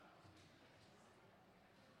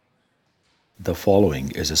The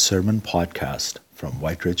following is a sermon podcast from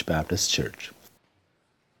White Ridge Baptist Church.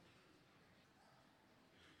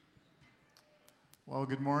 Well,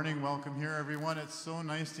 good morning. Welcome here, everyone. It's so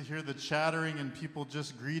nice to hear the chattering and people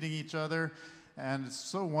just greeting each other. And it's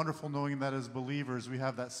so wonderful knowing that as believers, we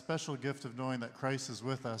have that special gift of knowing that Christ is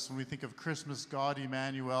with us. When we think of Christmas, God,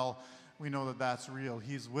 Emmanuel, we know that that's real.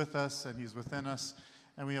 He's with us and He's within us.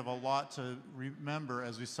 And we have a lot to remember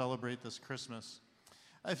as we celebrate this Christmas.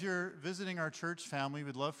 If you're visiting our church family,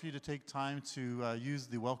 we'd love for you to take time to use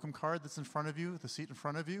the welcome card that's in front of you, the seat in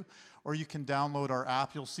front of you, or you can download our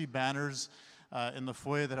app. You'll see banners in the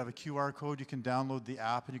foyer that have a QR code. You can download the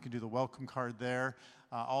app and you can do the welcome card there.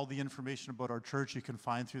 All the information about our church you can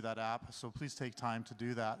find through that app, so please take time to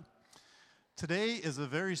do that. Today is a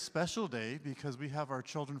very special day because we have our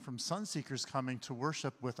children from Sunseekers coming to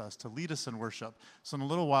worship with us, to lead us in worship. So in a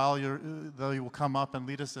little while, they will come up and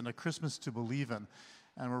lead us in a Christmas to believe in,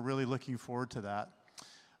 and we're really looking forward to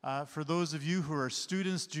that. For those of you who are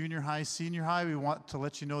students, junior high, senior high, we want to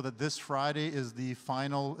let you know that this Friday is the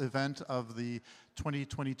final event of the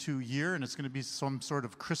 2022 year, and it's going to be some sort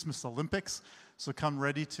of Christmas Olympics. So come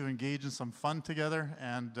ready to engage in some fun together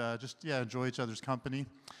and enjoy each other's company.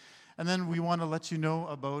 And then we want to let you know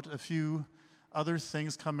about a few other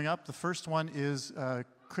things coming up. The first one is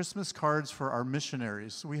Christmas cards for our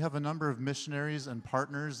missionaries. We have a number of missionaries and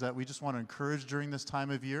partners that we just want to encourage during this time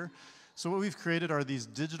of year. So what we've created are these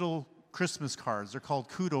digital Christmas cards. They're called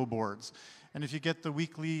Kudo boards. And if you get the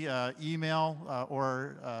weekly email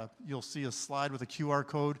or you'll see a slide with a QR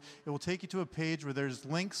code, it will take you to a page where there's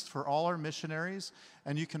links for all our missionaries,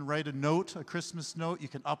 and you can write a note, a Christmas note, you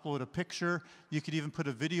can upload a picture, you could even put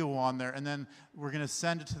a video on there, and then we're going to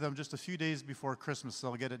send it to them just a few days before Christmas, so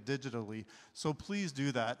they'll get it digitally. So please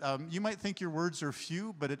do that. You might think your words are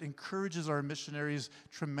few, but it encourages our missionaries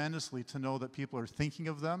tremendously to know that people are thinking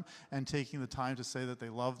of them and taking the time to say that they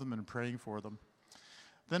love them and praying for them.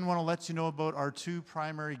 Then want to let you know about our two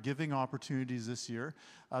primary giving opportunities this year.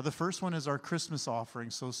 The first one is our Christmas offering.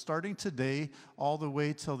 So starting today all the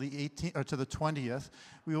way till the 18th or to the 20th,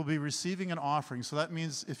 we will be receiving an offering. So that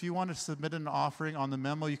means if you want to submit an offering on the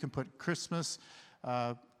memo, you can put Christmas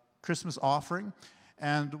offering.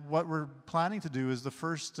 And what we're planning to do is the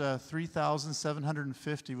first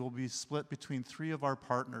 3,750 will be split between three of our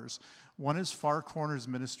partners. One is Far Corners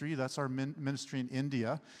Ministry. That's our ministry in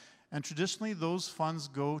India. And traditionally, those funds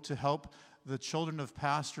go to help the children of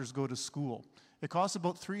pastors go to school. It costs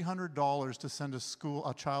about $300 to send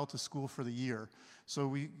a child to school for the year. So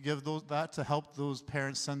we give that to help those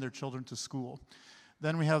parents send their children to school.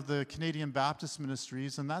 Then we have the Canadian Baptist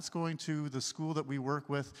Ministries, and that's going to the school that we work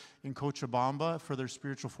with in Cochabamba for their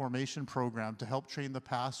spiritual formation program to help train the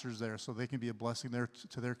pastors there so they can be a blessing there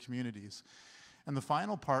to their communities. And the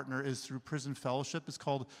final partner is through Prison Fellowship. It's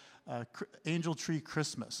called Angel Tree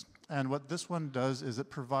Christmas. And what this one does is it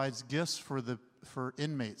provides gifts for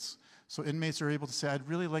inmates. So inmates are able to say, I'd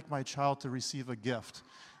really like my child to receive a gift.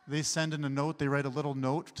 They send in a note, they write a little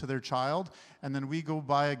note to their child, and then we go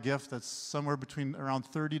buy a gift that's somewhere between around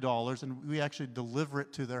 $30, and we actually deliver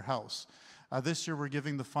it to their house. This year we're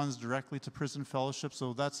giving the funds directly to Prison Fellowship,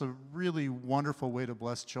 so that's a really wonderful way to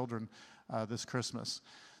bless children this Christmas.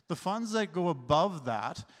 The funds that go above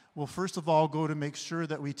that will first of all go to make sure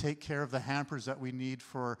that we take care of the hampers that we need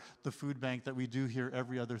for the food bank that we do here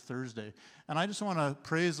every other Thursday. And I just want to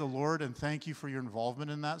praise the Lord and thank you for your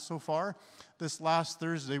involvement in that so far. This last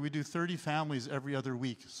Thursday, we do 30 families every other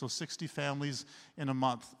week, so 60 families in a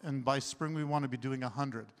month. And by spring, we want to be doing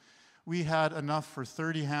 100. We had enough for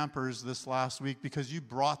 30 hampers this last week because you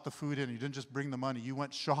brought the food in. You didn't just bring the money. You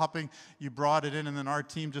went shopping, you brought it in, and then our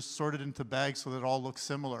team just sorted it into bags so that it all looks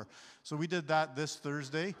similar. So we did that this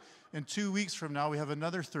Thursday. In 2 weeks from now, we have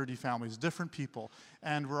another 30 families, different people.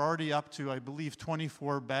 And we're already up to, I believe,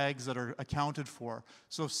 24 bags that are accounted for.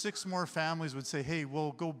 So if 6 more families would say, hey,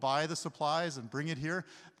 we'll go buy the supplies and bring it here,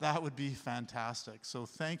 that would be fantastic. So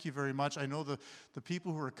thank you very much. I know the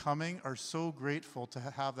people who are coming are so grateful to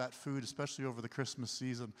have that food, especially over the Christmas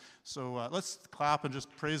season. So let's clap and just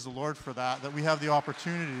praise the Lord for that we have the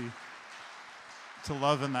opportunity to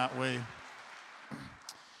love in that way.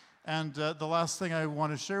 And the last thing I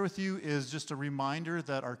want to share with you is just a reminder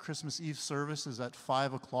that our Christmas Eve service is at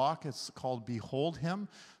 5 o'clock. It's called Behold Him.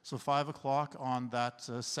 So 5 o'clock on that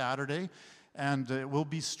Saturday. And it will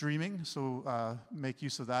be streaming, so make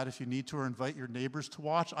use of that if you need to, or invite your neighbors to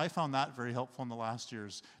watch. I found that very helpful in the last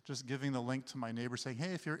years, just giving the link to my neighbor saying,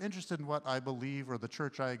 hey, if you're interested in what I believe or the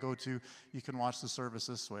church I go to, you can watch the service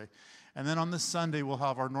this way. And then on this Sunday, we'll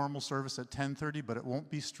have our normal service at 10:30, but it won't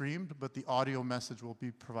be streamed, but the audio message will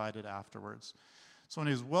be provided afterwards. So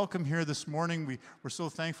anyways, welcome here this morning. We're so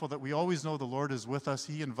thankful that we always know the Lord is with us.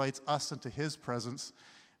 He invites us into his presence.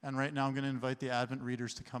 And right now I'm going to invite the Advent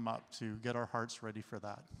readers to come up to get our hearts ready for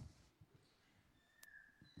that.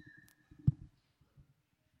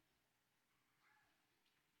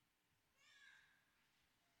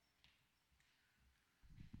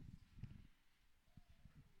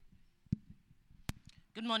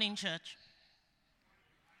 Good morning, church.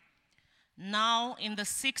 Now, in the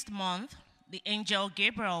 6th month, the angel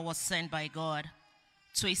Gabriel was sent by God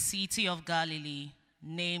to a city of Galilee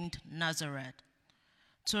named Nazareth,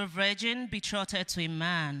 to a virgin betrothed to a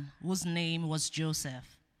man whose name was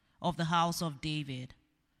Joseph, of the house of David.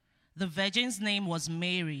 The virgin's name was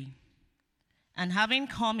Mary. And having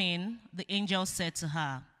come in, the angel said to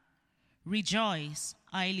her, "Rejoice,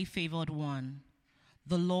 highly favored one.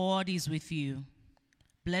 The Lord is with you.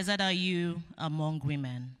 Blessed are you among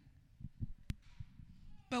women."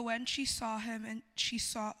 But when she saw him, and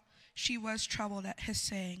she was troubled at his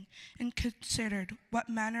saying, and considered what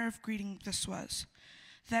manner of greeting this was.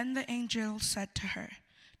 Then the angel said to her,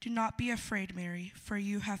 "Do not be afraid, Mary, for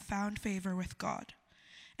you have found favor with God.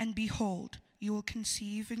 And behold, you will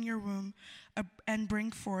conceive in your womb and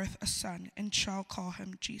bring forth a son, and shall call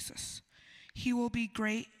him Jesus. He will be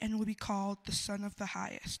great and will be called the Son of the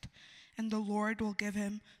Highest. And the Lord will give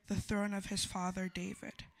him the throne of his father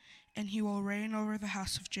David. And he will reign over the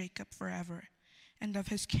house of Jacob forever, and of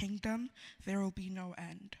his kingdom there will be no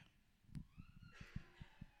end."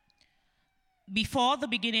 Before the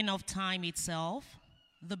beginning of time itself,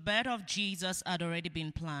 the birth of Jesus had already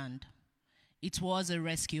been planned. It was a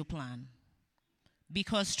rescue plan.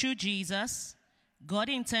 Because through Jesus, God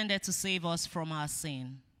intended to save us from our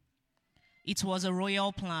sin. It was a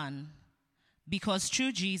royal plan. Because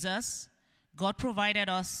through Jesus, God provided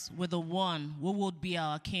us with the one who would be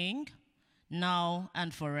our King, now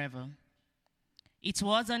and forever. It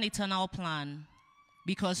was an eternal plan,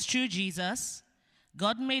 because through Jesus,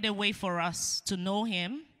 God made a way for us to know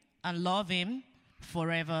him and love him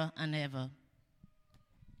forever and ever.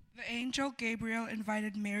 The angel Gabriel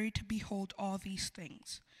invited Mary to behold all these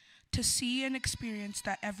things, to see and experience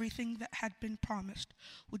that everything that had been promised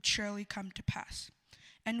would surely come to pass.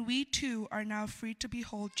 And we too are now free to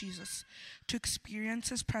behold Jesus, to experience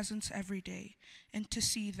his presence every day, and to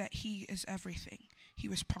see that he is everything he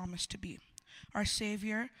was promised to be, our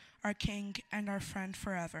Savior, our King, and our friend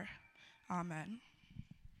forever. Amen.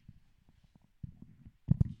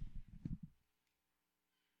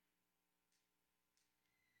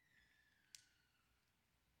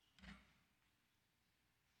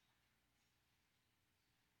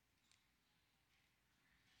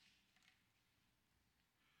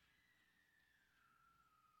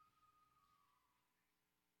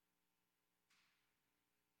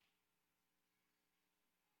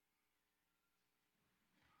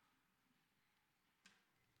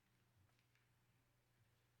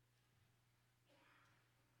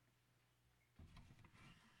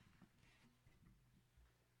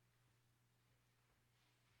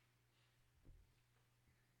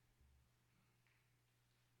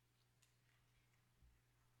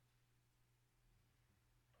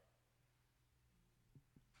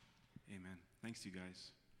 Amen. Thanks, you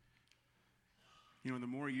guys. You know, the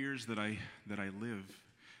more years that I live,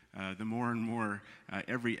 the more and more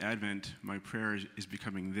every Advent, my prayer is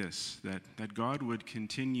becoming this, that God would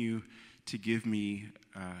continue to give me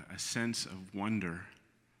a sense of wonder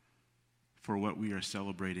for what we are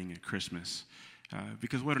celebrating at Christmas.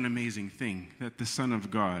 Because what an amazing thing that the Son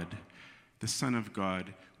of God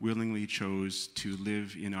willingly chose to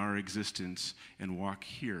live in our existence and walk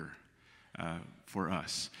here for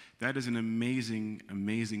us. That is an amazing,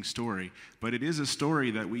 amazing story. But it is a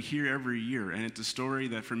story that we hear every year, and it's a story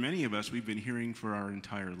that for many of us we've been hearing for our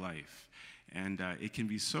entire life. And it can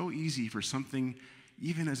be so easy for something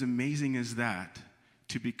even as amazing as that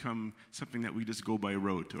to become something that we just go by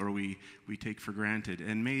rote or we take for granted.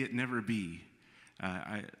 And may it never be.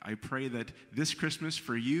 I pray that this Christmas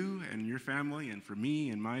for you and your family and for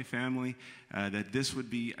me and my family, that this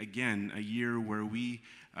would be, again, a year where we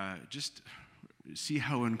just see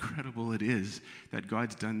how incredible it is that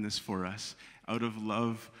God's done this for us out of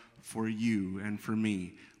love for you and for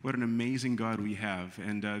me. What an amazing God we have.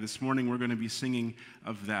 And this morning we're going to be singing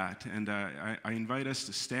of that. And I invite us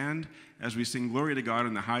to stand as we sing Glory to God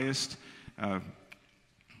in the highest,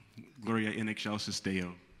 Gloria in excelsis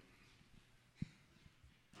Deo.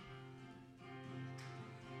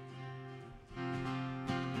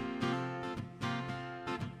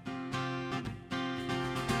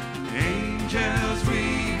 Angels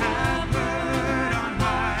we have heard on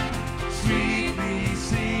high, sweetly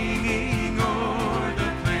singing o'er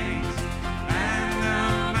the plains, and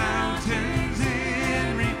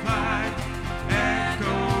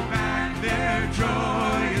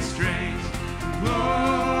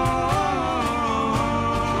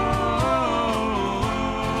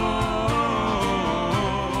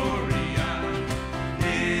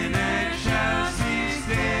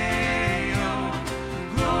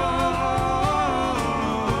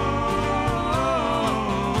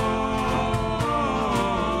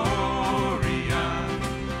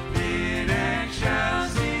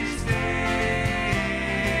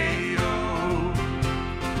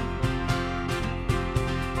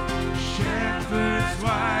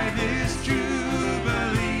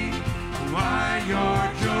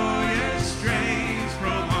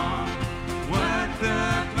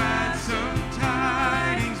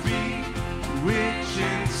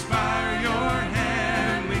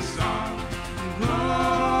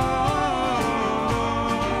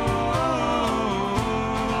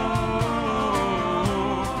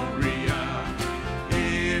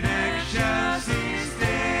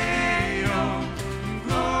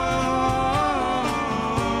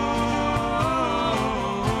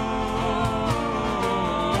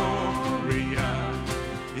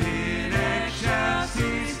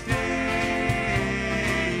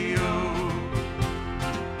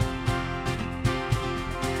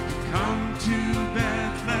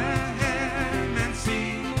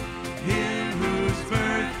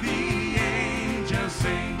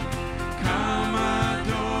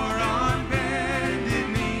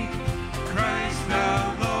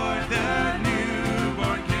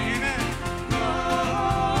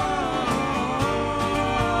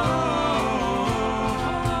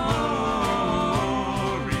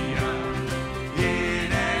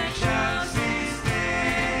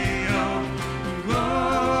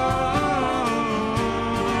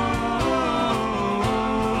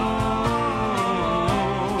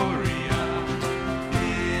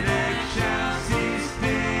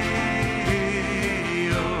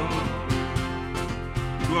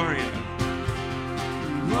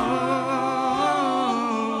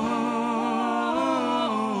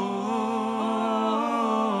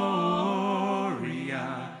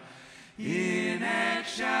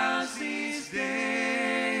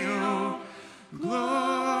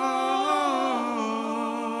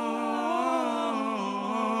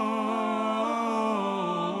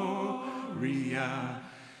Alleluia.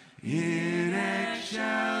 In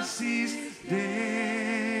excelsis Deo.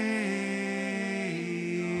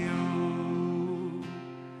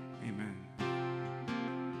 Amen.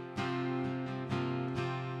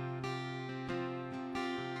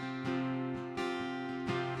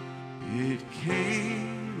 It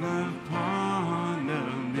came upon the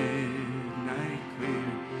midnight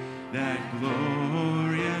clear, that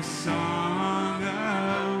glorious song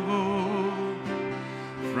of old,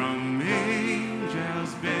 from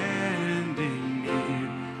angels bending near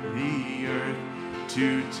the earth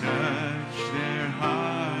to touch their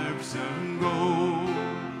harps of gold.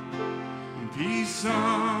 Peace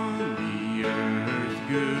on the earth,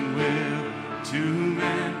 goodwill to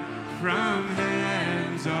men, from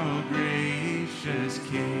heaven's all gracious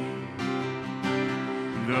King.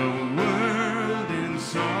 The world in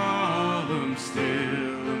solemn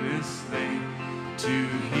stillness lay to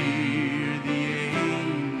hear the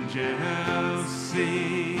angels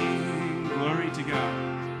sing. Glory to God.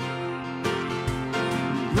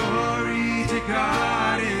 Glory to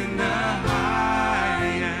God in the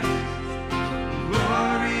highest.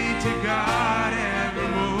 Glory to God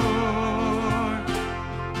evermore.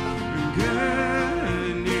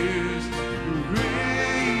 Good news,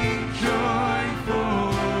 great joy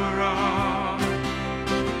for all.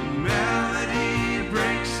 Melody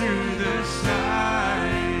breaks through the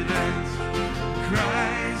silence.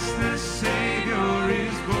 Christ the Savior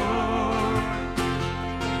is born.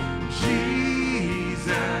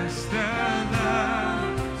 Jesus, the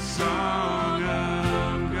love song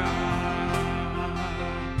of God.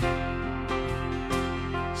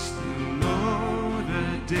 Still know the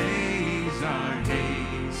days are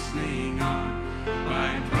hastening on,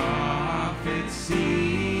 by prophets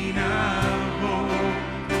seen of old,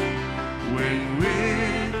 when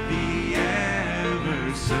with the ever-circling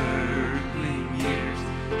years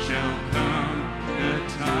shall come the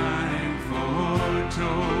time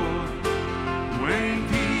foretold, when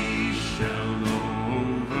peace shall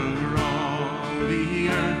over all the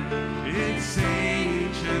earth its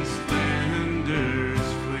ancient splendors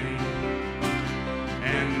fling,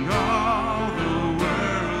 and all the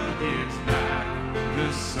world gives back the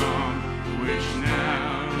song which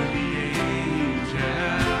now the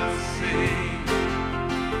angels sing.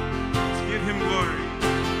 Let's give him glory.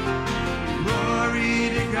 Glory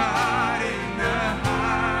to God in the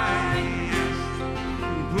highest.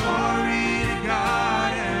 Glory to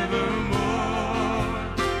God evermore.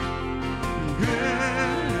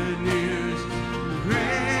 Good news,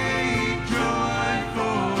 great joy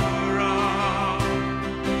for all.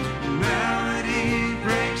 Melody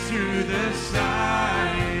breaks through the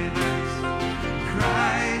silence.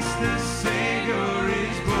 Christ the Savior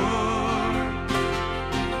is born.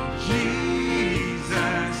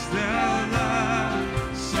 Jesus, the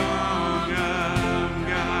love song of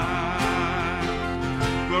God.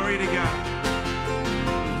 Glory to God.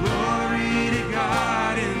 Glory to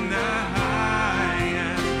God in the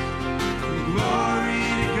highest. Glory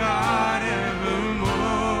to God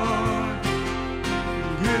evermore.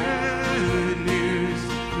 Good news,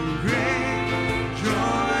 great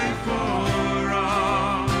joy for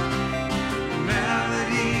all.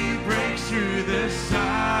 Melody breaks through the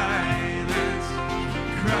silence.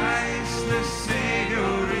 Christ the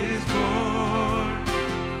Savior is born.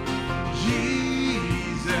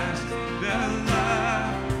 Jesus, the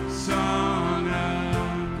love song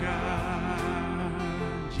of God.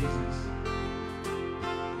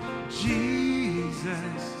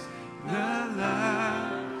 Jesus, the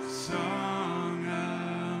love song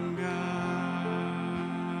of God.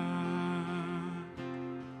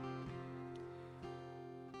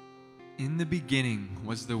 In the beginning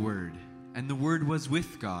was the Word, and the Word was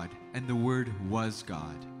with God, and the Word was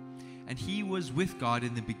God. And he was with God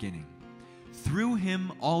in the beginning. Through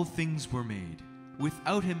him all things were made.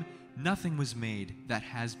 Without him nothing was made that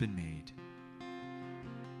has been made.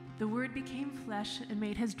 The Word became flesh and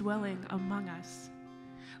made his dwelling among us.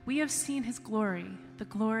 We have seen his glory, the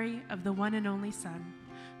glory of the one and only Son,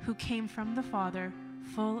 who came from the Father,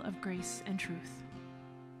 full of grace and truth.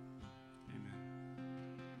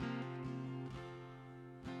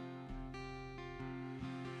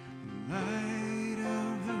 Light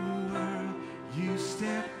of the world, you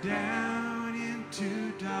step down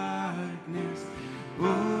into darkness.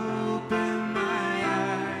 Open my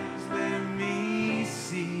eyes, let me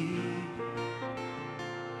see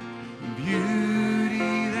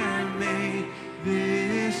beauty that made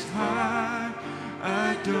this heart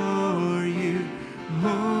adore you.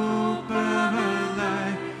 Hope of a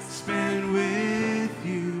life spent with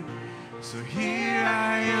you. So here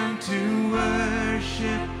I am to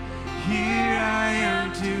worship. Here I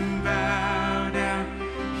am to bow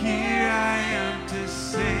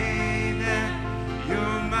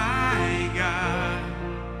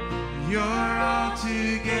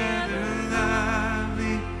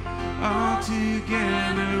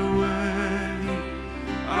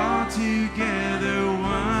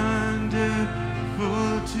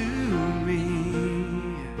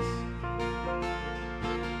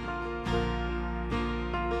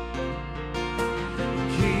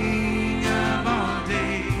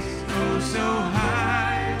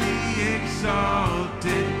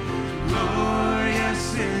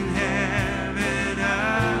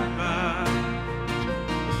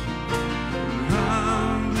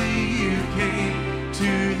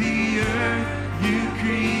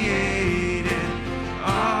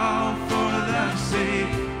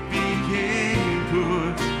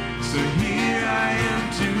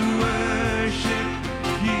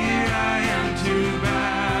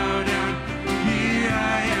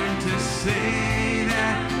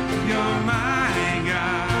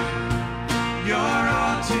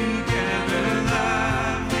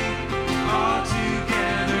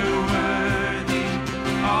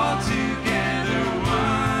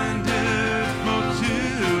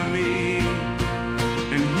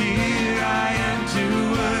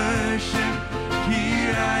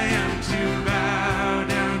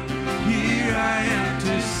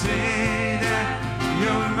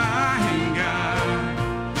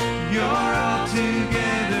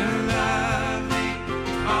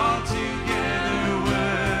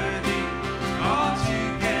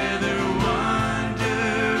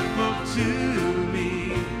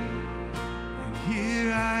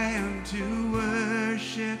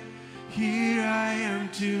Here I am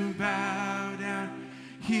to bow down.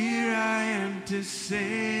 Here I am to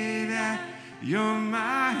say that you're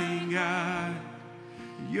my God.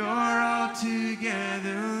 You're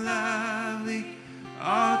altogether lovely,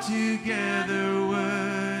 altogether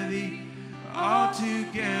worthy,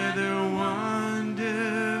 altogether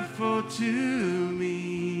wonderful to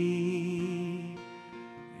me.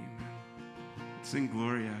 Amen. Sing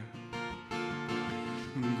Gloria.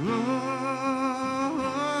 Gloria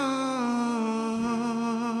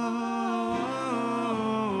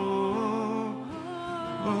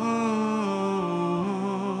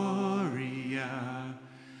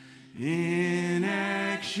in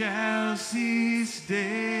excelsis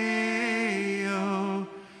Deo.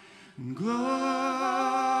 Gloria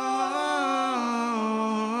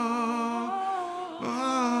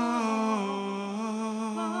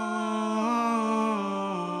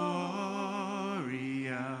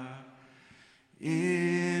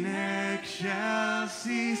in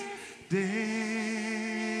excelsis Deo.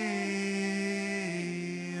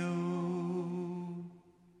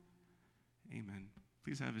 Amen.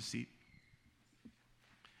 Please have a seat.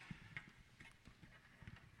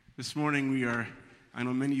 This morning I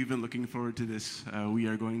know many of you have been looking forward to this. We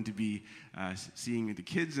are going to be seeing the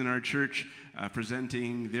kids in our church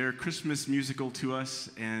presenting their Christmas musical to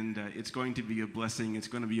us, and it's going to be a blessing. It's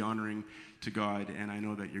going to be honoring to God, and I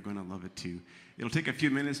know that you're going to love it too. It'll take a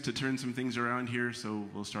few minutes to turn some things around here, so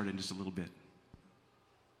we'll start in just a little bit.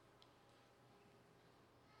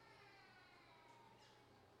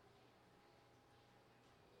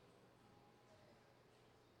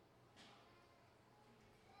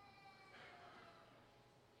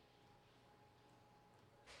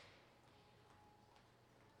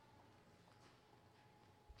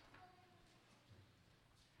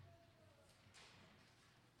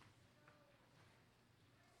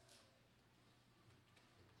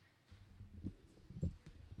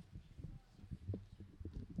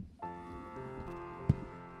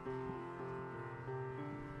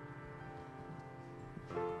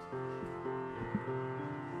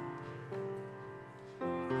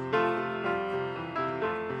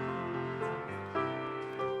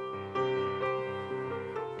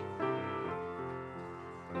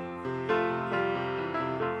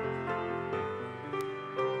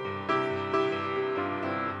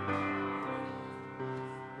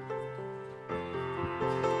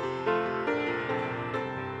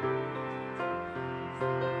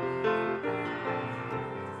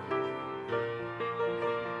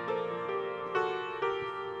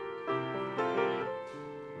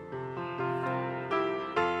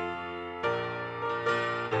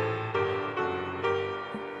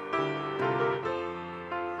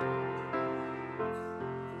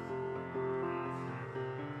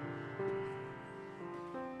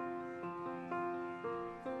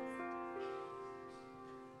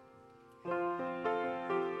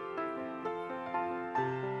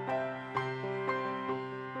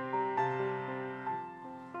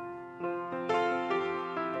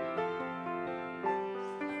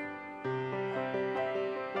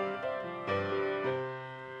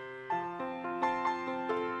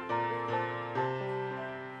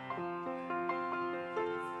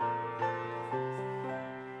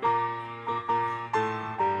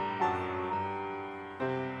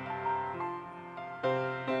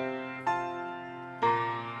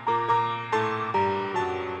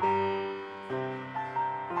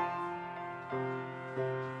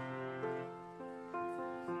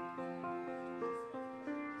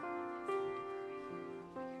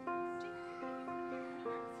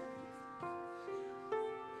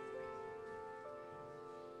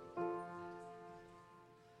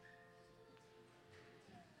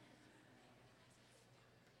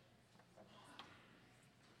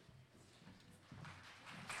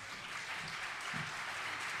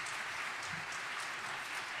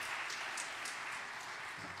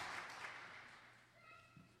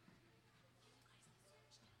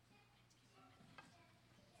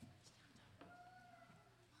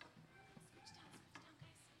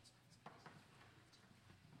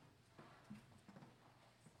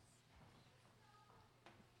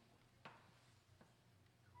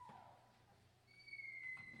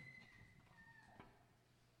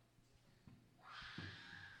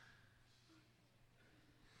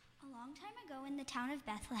 A long time ago in the town of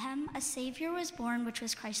Bethlehem, a Savior was born, which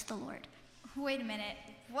was Christ the Lord. Wait a minute.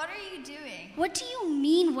 What are you doing? What do you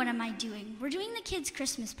mean, what am I doing? We're doing the kids'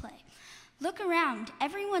 Christmas play. Look around.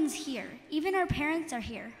 Everyone's here. Even our parents are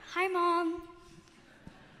here. Hi, Mom.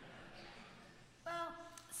 Well,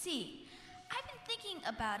 see, I've been thinking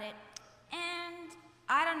about it, and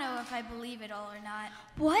I don't know if I believe it all or not.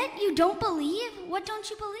 What? You don't believe? What don't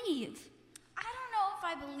you believe? I don't know if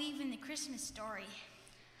I believe in the Christmas story.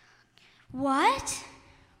 What?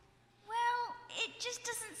 Well, it just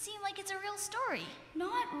doesn't seem like it's a real story.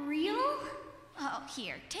 Not real? Oh,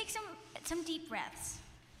 here, take some deep breaths.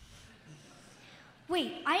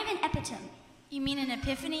 Wait, I have an epitome. You mean an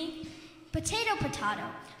epiphany? Potato, potato.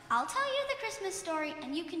 I'll tell you the Christmas story,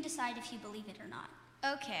 and you can decide if you believe it or not.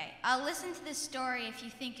 Okay, I'll listen to this story if you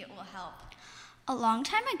think it will help. A long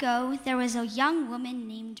time ago, there was a young woman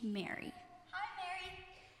named Mary. Hi, Mary.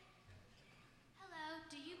 Hello,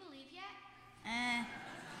 do you believe yet?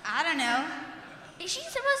 I don't know. Is she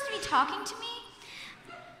supposed to be talking to me?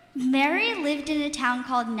 Mary lived in a town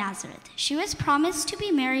called Nazareth. She was promised to be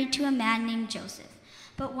married to a man named Joseph.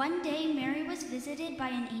 But one day, Mary was visited by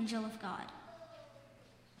an angel of God.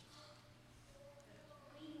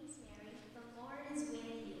 Greetings, Mary. The Lord is with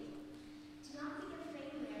you. Do not be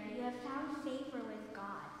afraid, Mary. You have found favor with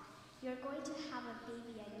God. You are going to have a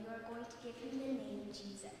baby, and you are going to give him the name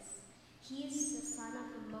Jesus. He is the Son of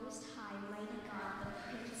the Most High, mighty God, the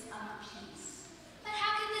Prince of Peace. But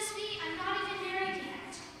how can this be? I'm not even married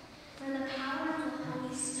yet. For the power of the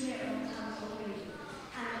Holy Spirit will come over you,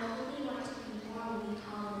 and the Holy One to be born will be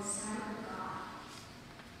called the Son of God.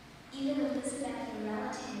 Even Elizabeth, your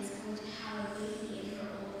relative, is going to have a baby in her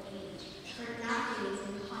old age, for nothing is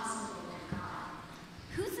impossible with God.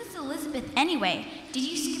 Who's this Elizabeth anyway? Did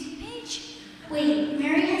you skip a page? Wait,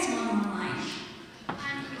 Mary has one more line.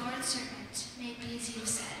 I'm the Lord's servant. May it be as you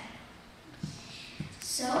said.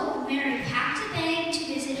 So, Mary packed a bag to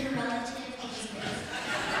visit her relative Elizabeth.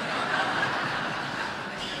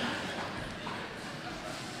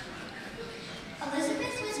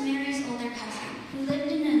 Elizabeth was Mary's older cousin, who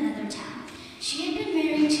lived in another town. She had been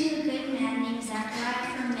married to a good man named Zachariah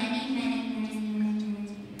for many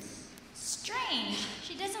years. Strange.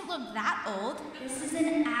 She doesn't look that old. This is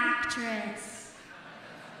an actress.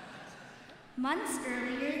 Months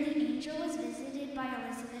earlier, the angel was visited by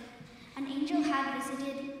Elizabeth. An angel had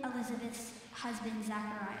visited Elizabeth's husband,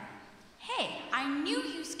 Zachariah. Hey, I knew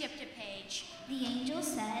you skipped a page. The angel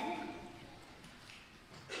said,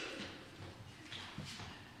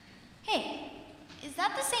 Hey, is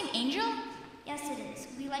that the same angel? yes, it is.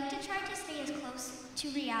 We like to try to stay as close to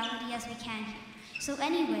reality as we can here. So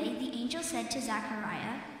anyway, the angel said to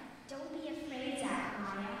Zachariah, Don't be afraid,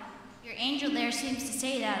 Zachariah. Your angel there seems to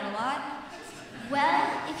say that a lot.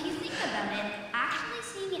 well, if you think about it, actually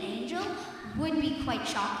seeing an angel would be quite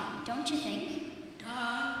shocking, don't you think?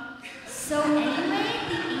 Duh. So anyway,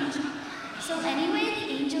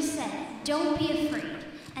 the angel said, don't be afraid.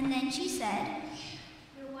 And then she said,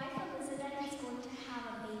 Your wife Elizabeth is going to have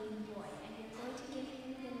a baby boy, and you're going to give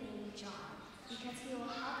him the name John, because he will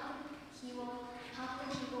help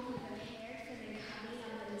the people who are prepared for the coming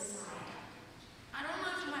of the Messiah. I don't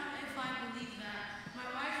know if I believe that. My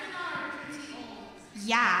wife and I are pretty old.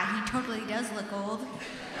 Yeah, he totally does look old.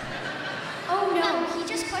 oh no, he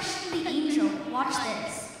just questioned the angel. Watch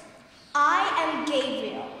this. I am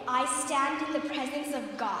Gabriel. I stand in the presence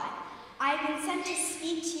of God. I have been sent to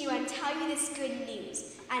speak to you and tell you this good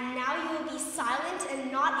news. And now you will be silent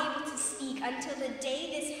and not able to speak until the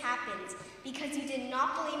day this happens, because you did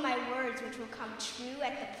not believe my words, which will come true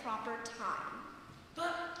at the proper time.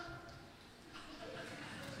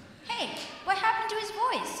 Hey, what happened to his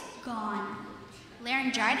voice? Gone.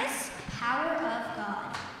 Laryngitis? Power of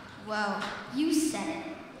God. Whoa. You said it.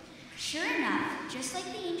 Sure enough, just like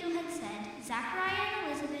the angel had said, Zachariah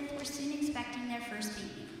and Elizabeth were soon expecting their first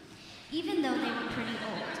baby, even though they were pretty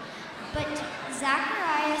old. But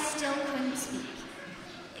Zachariah still couldn't speak.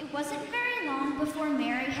 It wasn't very long before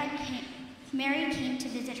Mary came to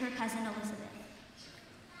visit her cousin Elizabeth.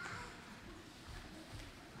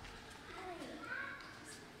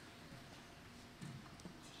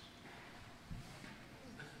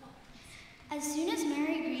 As soon as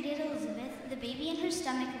Mary greeted Elizabeth, the baby in her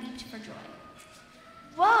stomach leaped for joy.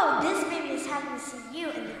 Whoa, this baby is happy to see you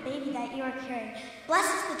and the baby that you are carrying.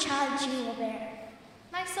 Blessed is the child you will bear.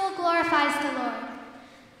 My soul glorifies the Lord.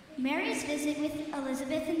 Mary's visit with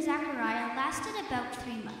Elizabeth and Zachariah lasted about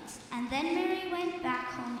 3 months, and then Mary went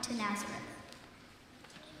back home to Nazareth.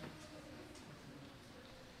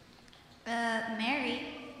 Mary,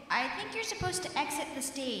 I think you're supposed to exit the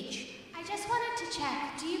stage. I just wanted to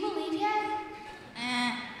check. Do you believe yet?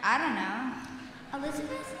 I don't know.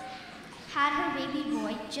 Elizabeth had her baby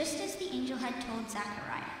boy just as the angel had told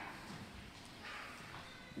Zachariah.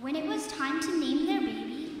 When it was time to name their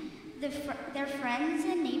baby, their friends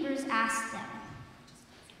and neighbors asked them,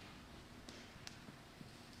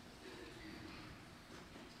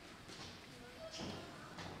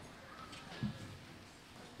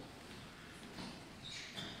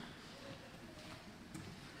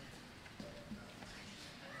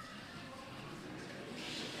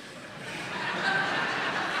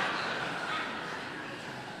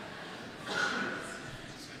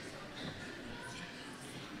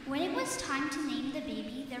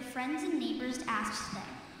 friends and neighbors asked them,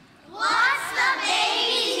 What's the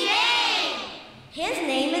baby's name? His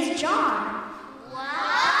name is John. What?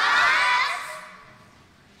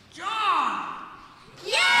 John!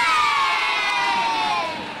 Yay!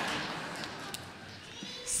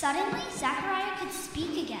 Suddenly, Zachariah could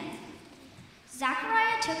speak again.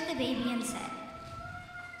 Zachariah took the baby and said,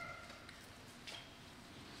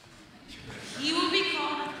 He will be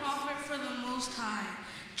called a prophet for the Most High.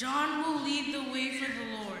 John will lead the way for the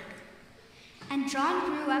Lord. And John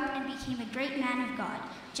grew up and became a great man of God,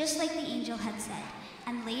 just like the angel had said.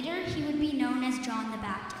 And later, he would be known as John the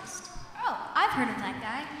Baptist. Oh, I've heard of that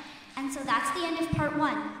guy. And so that's the end of part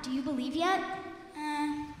 1. Do you believe yet?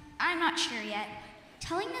 I'm not sure yet.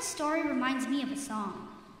 Telling this story reminds me of a song.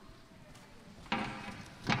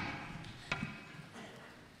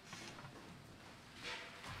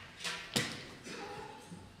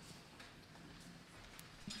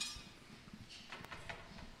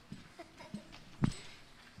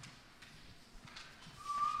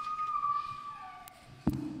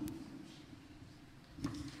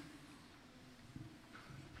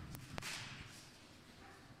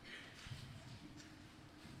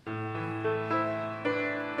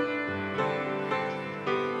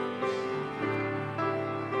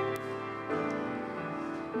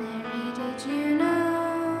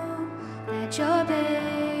 Your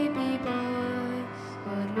baby boy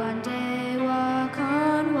would one day walk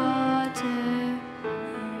on water.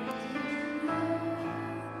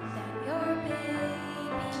 That your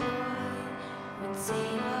baby boy would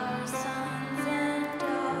save our sons and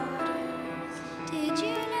daughters. Did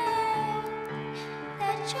you know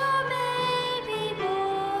that your baby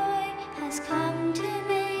boy has come to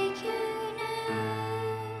make you new?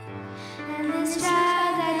 And this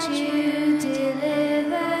child that you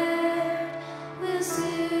delivered will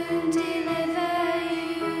soon deliver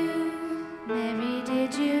you. Mary,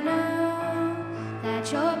 did you know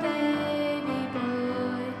that your baby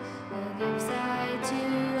boy will give sight to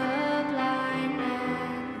a blind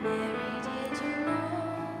man? Mary, did you know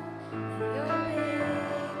that your baby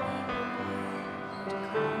boy would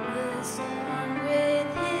calm the storm with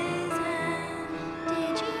his hand?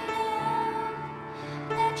 Did you know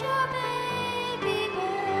that your baby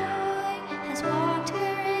boy has walked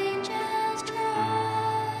where angels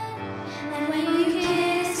trod? And when you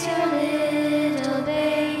kiss your little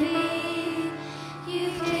baby,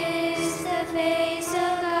 you've kissed the face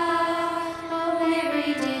of God. Oh,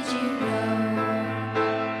 Mary, did you know?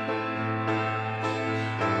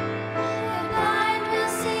 The blind will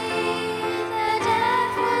see, the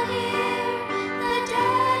deaf will hear, the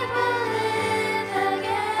dead will live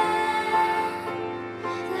again.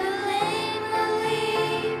 The lame will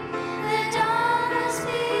leap, the dawn will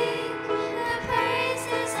speak, the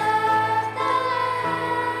praises of the Lamb.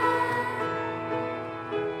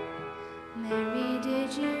 Mary,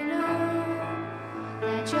 did you know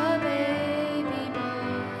that your baby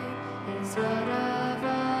boy is Lord of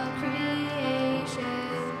all creation?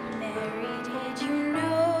 Mary, did you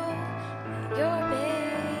know that your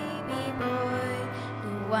baby boy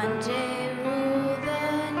will one day rule the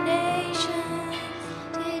nations?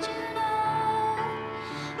 Did you know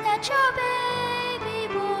that your baby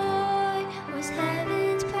boy was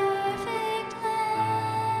heaven's perfect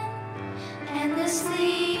lamb? And the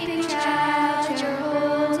sleeping child you're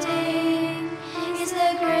holding is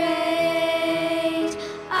the great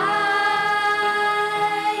I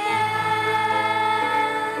am.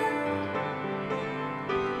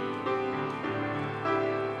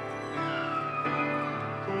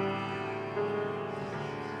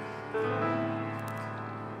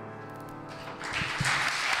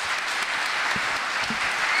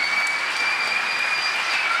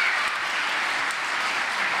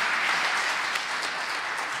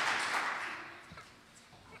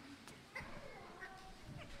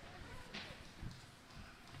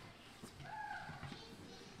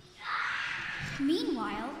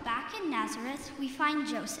 Meanwhile, back in Nazareth, we find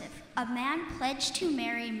Joseph, a man pledged to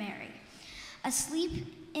marry Mary, asleep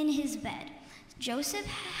in his bed. Joseph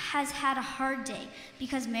has had a hard day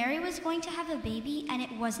because Mary was going to have a baby and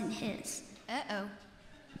it wasn't his. Uh-oh.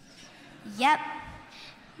 Yep.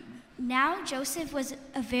 Now Joseph was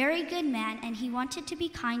a very good man and he wanted to be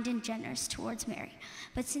kind and generous towards Mary.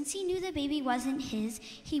 But since he knew the baby wasn't his,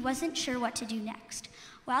 he wasn't sure what to do next.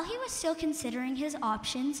 While he was still considering his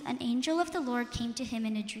options, an angel of the Lord came to him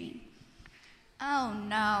in a dream. Oh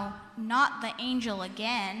no, not the angel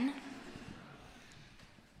again.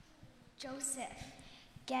 Joseph,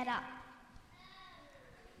 get up.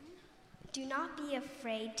 Do not be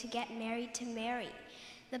afraid to get married to Mary.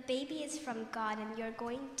 The baby is from God, and you're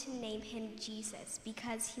going to name him Jesus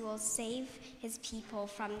because he will save his people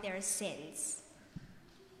from their sins.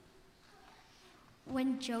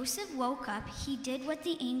 When Joseph woke up, he did what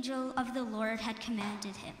the angel of the Lord had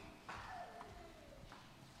commanded him.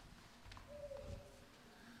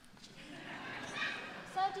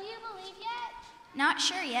 So do you believe yet? Not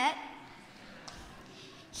sure yet.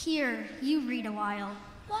 Here, you read a while.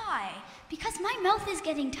 Why? Because my mouth is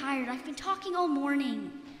getting tired. I've been talking all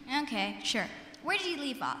morning. Okay, sure. Where did you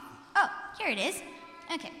leave off? Oh, here it is.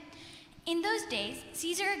 Okay. In those days,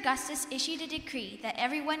 Caesar Augustus issued a decree that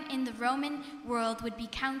everyone in the Roman world would be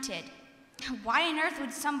counted. Why on earth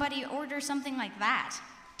would somebody order something like that?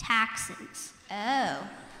 Taxes. Oh.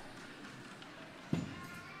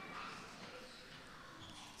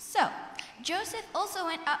 So, Joseph also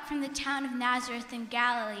went up from the town of Nazareth in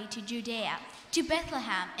Galilee to Judea, to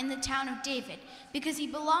Bethlehem in the town of David, because he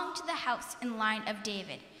belonged to the house and line of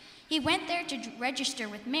David. He went there to register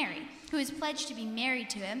with Mary, who was pledged to be married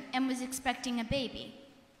to him and was expecting a baby.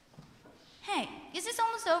 Hey, is this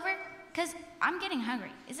almost over? Because I'm getting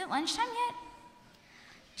hungry. Is it lunchtime yet?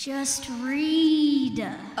 Just read.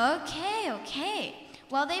 Okay.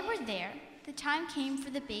 While they were there, the time came for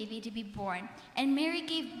the baby to be born, and Mary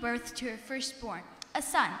gave birth to her firstborn, a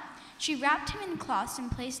son. She wrapped him in cloths and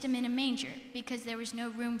placed him in a manger, because there was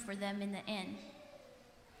no room for them in the inn.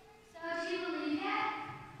 So do you believe yet?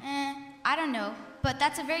 I don't know, but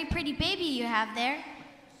that's a very pretty baby you have there.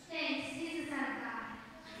 Thanks, he's the Son of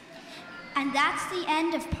God. And that's the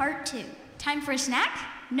end of part 2. Time for a snack?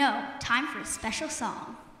 No, time for a special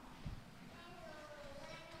song.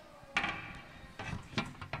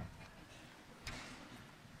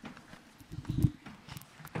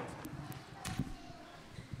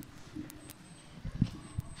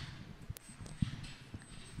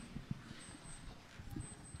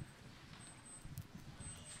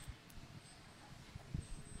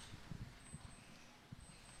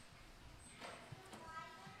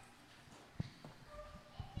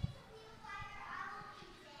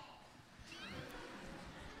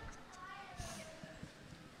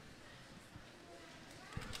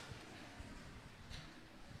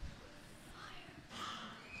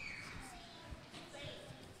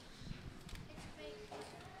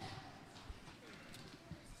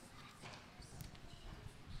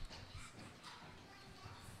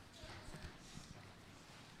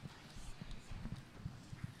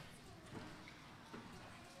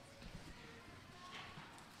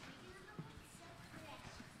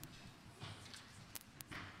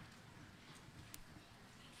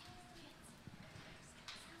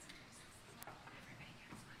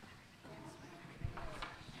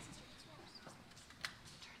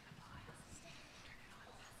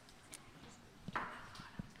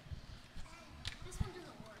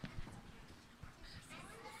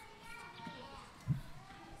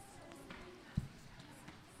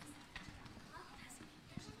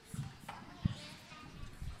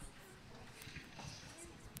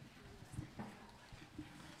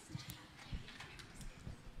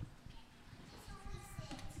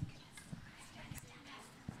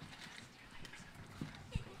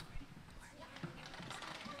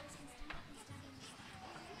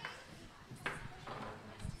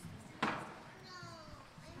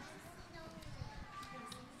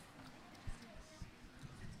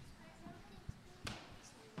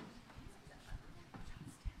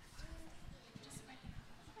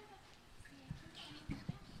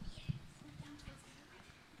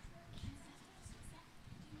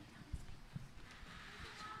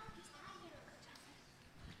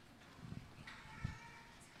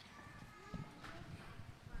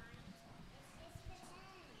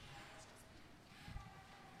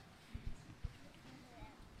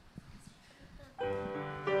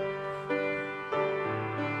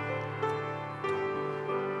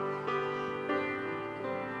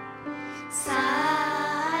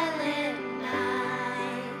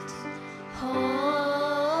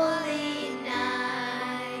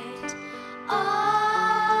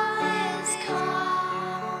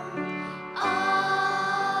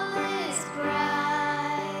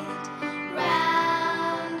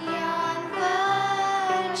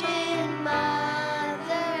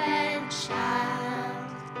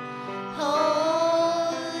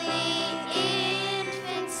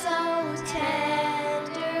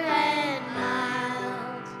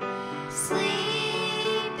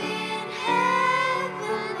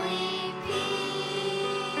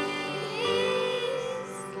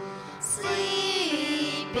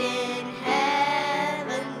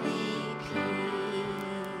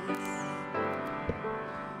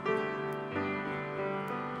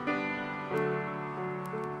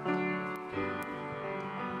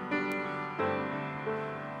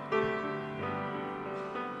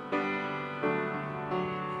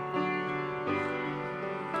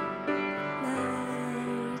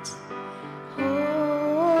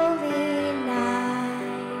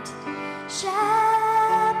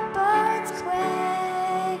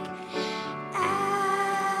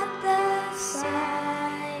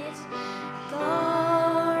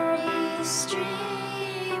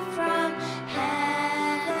 stream from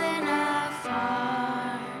heaven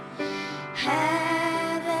afar.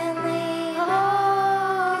 Heavenly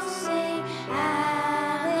hosts sing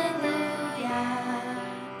hallelujah.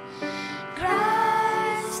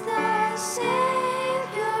 Christ the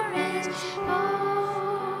Savior is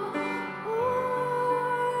born.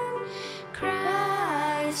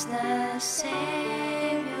 Christ the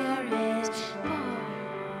Savior is born.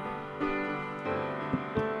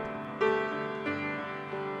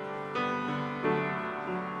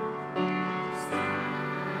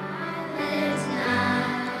 Silent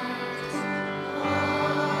night,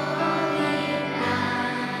 holy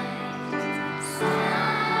night,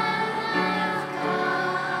 Son of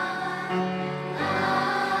God,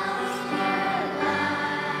 lost your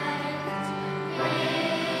light,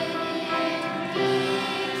 radiant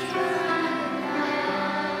beams from the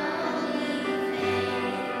holy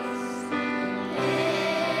face,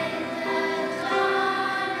 with the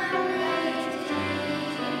dawn of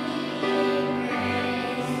redeeming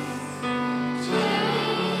grace.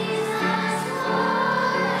 Jesus,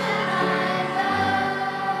 Lord, I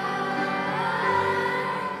love.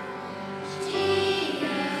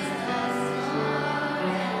 Jesus,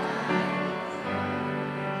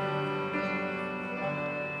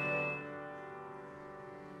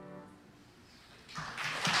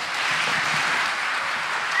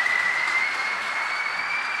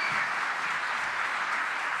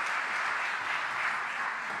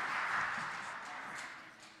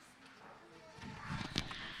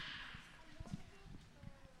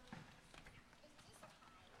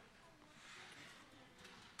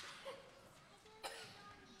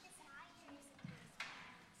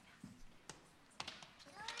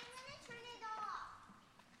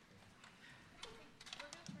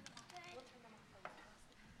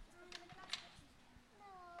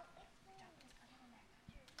 Lord,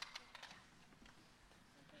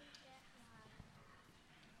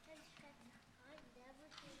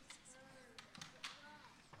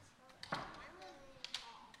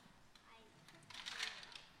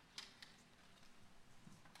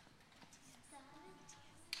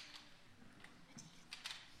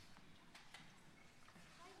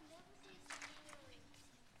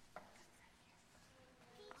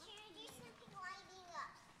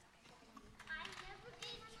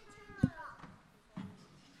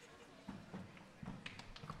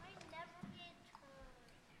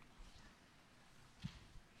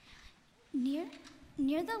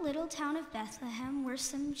 Near the little town of Bethlehem were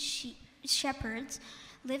some shepherds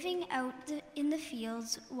living out in the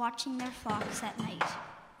fields, watching their flocks at night.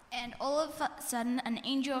 And all of a sudden, an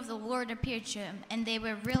angel of the Lord appeared to him, and they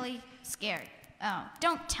were really scared. Oh,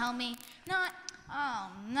 don't tell me. Not, oh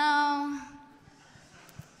no.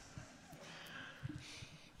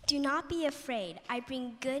 Do not be afraid. I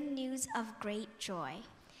bring good news of great joy.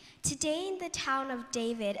 Today in the town of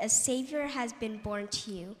David, a Savior has been born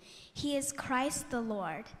to you. He is Christ the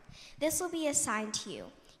Lord. This will be a sign to you.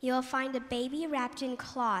 You will find a baby wrapped in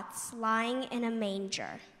cloths, lying in a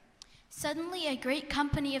manger. Suddenly, a great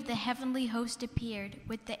company of the heavenly host appeared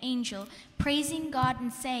with the angel, praising God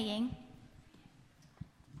and saying,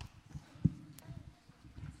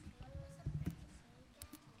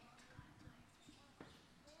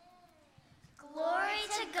 Glory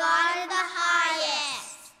to God in the highest.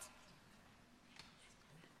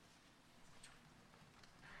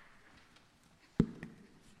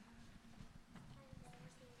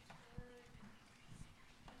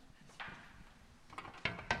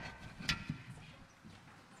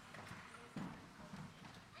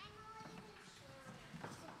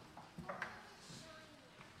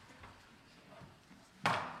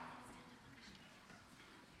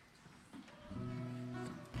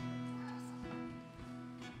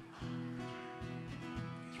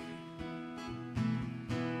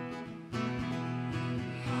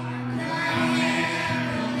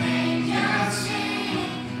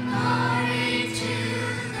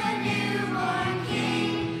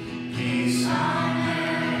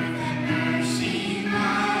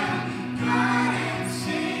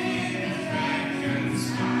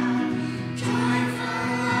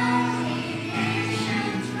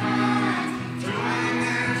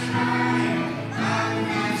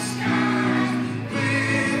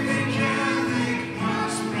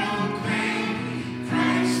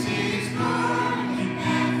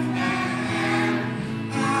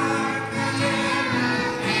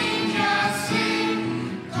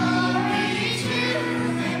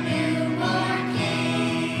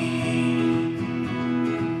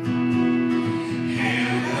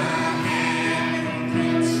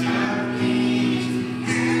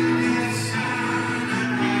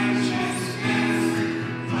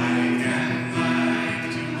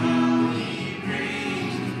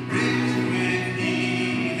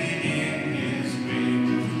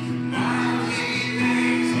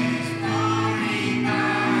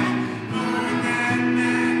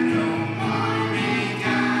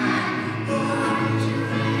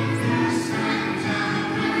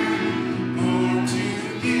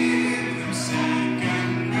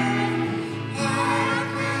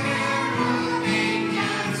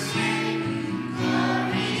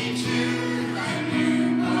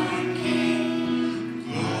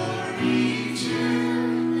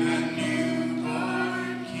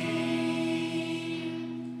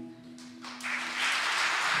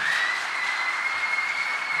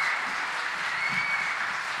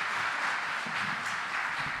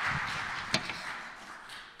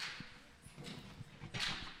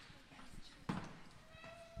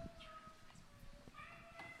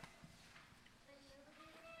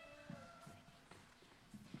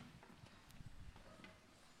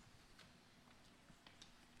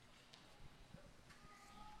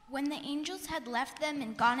 When the angels had left them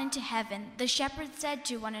and gone into heaven, the shepherds said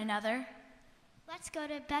to one another, Let's go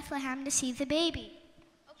to Bethlehem to see the baby.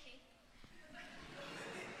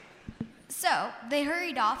 So they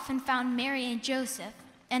hurried off and found Mary and Joseph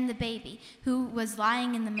and the baby, who was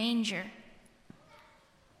lying in the manger.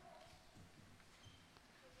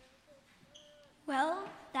 Well,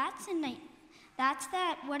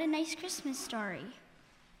 what a nice Christmas story.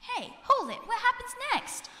 Hey, hold it. What happens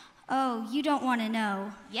next? Oh, you don't want to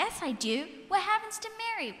know. Yes, I do. What happens to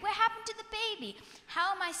Mary? What happened to the baby?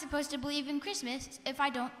 How am I supposed to believe in Christmas if I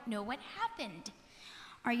don't know what happened?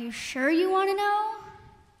 Are you sure you want to know?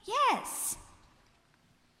 Yes.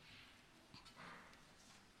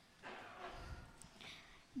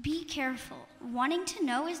 Be careful. Wanting to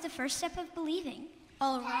know is the first step of believing.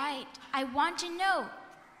 All right. I want to know.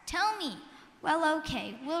 Tell me. Well,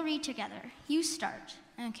 okay. We'll read together. You start.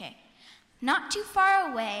 Okay. Not too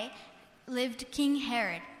far away lived King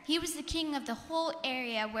Herod. He was the king of the whole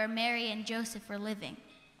area where Mary and Joseph were living.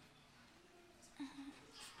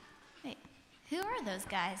 Wait, who are those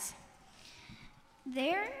guys?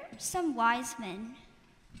 They're some wise men.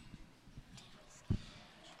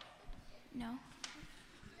 No.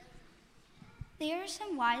 They are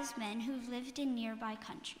some wise men who've lived in nearby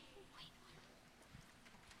countries.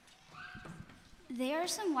 They are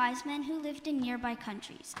some wise men who lived in nearby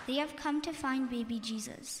countries. They have come to find baby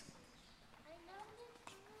Jesus.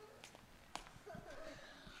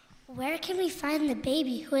 Where can we find the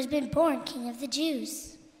baby who has been born King of the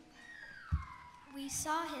Jews? We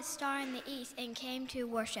saw his star in the east and came to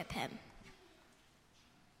worship him.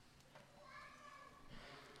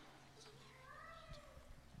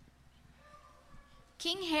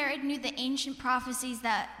 King Herod knew the ancient prophecies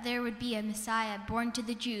that there would be a Messiah born to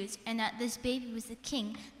the Jews and that this baby was the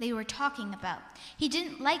king they were talking about. He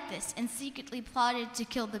didn't like this and secretly plotted to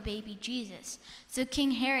kill the baby Jesus. So King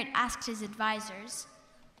Herod asked his advisors,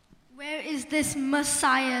 Where is this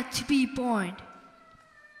Messiah to be born? In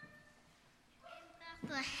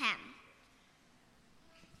Bethlehem.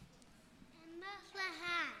 In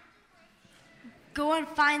Bethlehem. Go and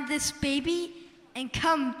find this baby and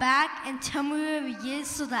come back and tell me where he is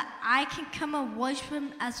so that I can come and worship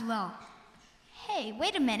him as well. Hey,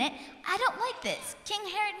 wait a minute. I don't like this. King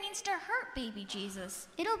Herod means to hurt baby Jesus.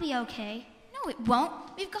 It'll be okay. No, it won't.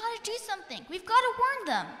 We've got to do something. We've got to warn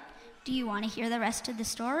them. Do you want to hear the rest of the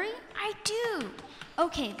story? I do.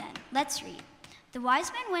 Okay then, let's read. The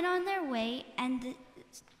wise men went on their way, and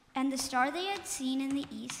the star they had seen in the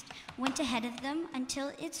east went ahead of them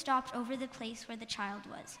until it stopped over the place where the child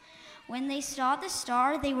was. When they saw the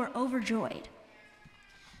star, they were overjoyed.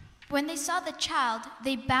 When they saw the child,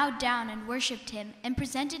 they bowed down and worshipped him and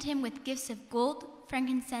presented him with gifts of gold,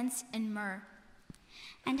 frankincense, and myrrh.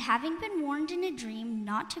 And having been warned in a dream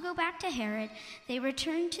not to go back to Herod, they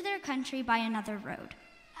returned to their country by another road.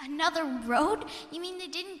 Another road? You mean they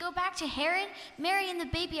didn't go back to Herod? Mary and the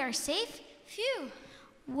baby are safe? Phew.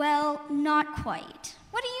 Well, not quite.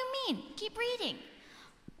 What do you mean? Keep reading.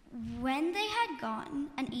 When they had gone,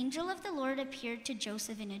 an angel of the Lord appeared to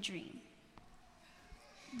Joseph in a dream.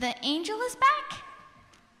 The angel is back?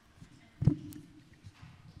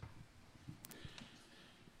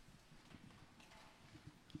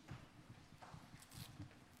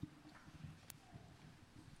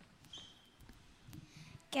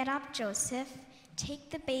 Get up, Joseph. Take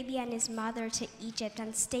the baby and his mother to Egypt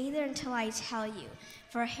and stay there until I tell you,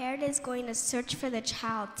 for Herod is going to search for the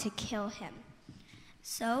child to kill him.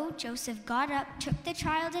 So Joseph got up, took the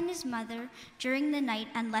child and his mother during the night,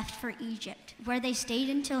 and left for Egypt, where they stayed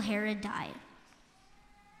until Herod died.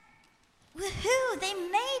 Woohoo! They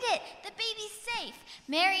made it! The baby's safe.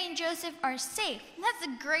 Mary and Joseph are safe. That's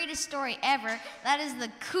the greatest story ever. That is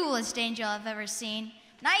the coolest angel I've ever seen.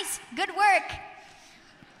 Nice. Good work.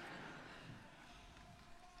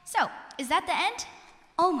 So, is that the end?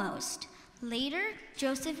 Almost. Later,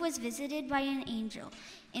 Joseph was visited by an angel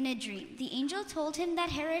in a dream. The angel told him that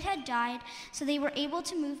Herod had died, so they were able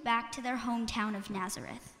to move back to their hometown of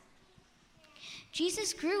Nazareth.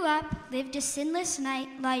 Jesus grew up, lived a sinless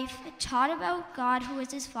life, taught about God who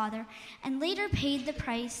was his Father, and later paid the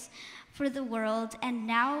price for the world, and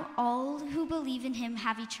now all who believe in him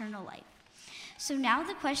have eternal life. So now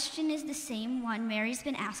the question is the same one Mary's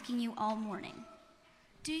been asking you all morning.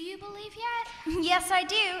 Do you believe yet? Yes, I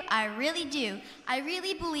do. I really do. I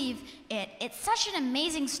really believe it. It's such an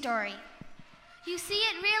amazing story. You see,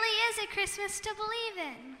 it really is a Christmas to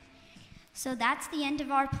believe in. So that's the end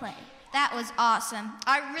of our play. That was awesome.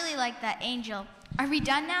 I really like that angel. Are we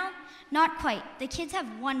done now? Not quite. The kids have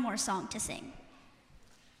one more song to sing.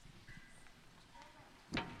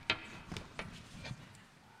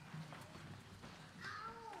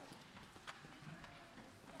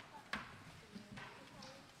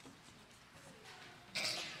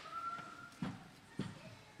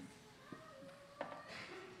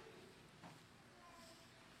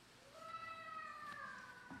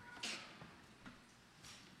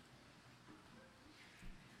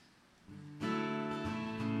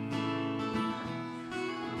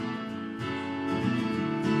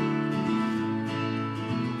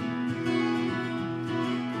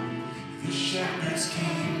 shepherds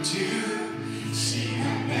came to see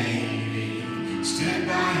the baby, stood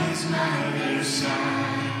by his mother's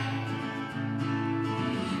side.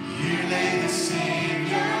 Here lay the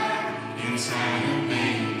Savior inside a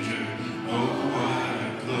manger. Oh, what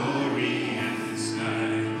a glorious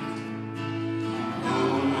night.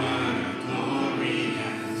 Oh, what a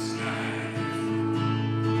glorious night.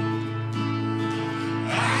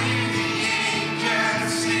 I hear the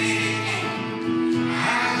angels singing,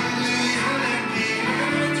 hallelujah, let the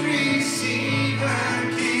earth receive her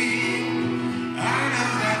King. I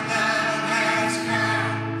know that love has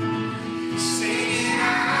come, sing it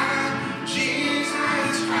out,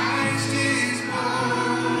 Jesus Christ is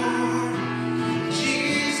born.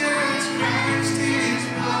 Jesus Christ is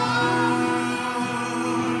born.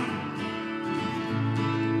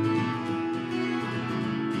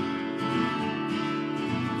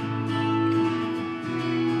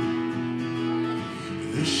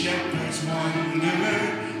 The shepherds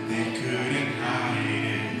wondered, they couldn't hide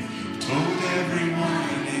it, told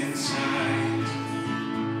everyone in sight.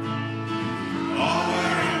 All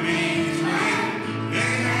were amazed when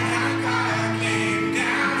they heard how God came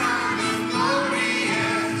down on the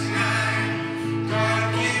glorious night. God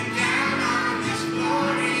came down on this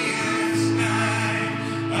glorious night.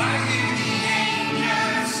 I hear the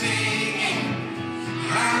angels singing,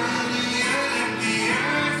 hallelujah, let the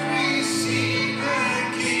earth receive her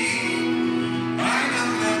King. I know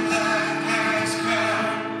that love has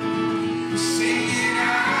come, sing it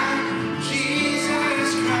out,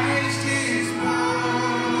 Jesus Christ is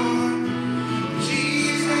born.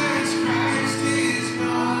 Jesus Christ is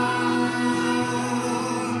born.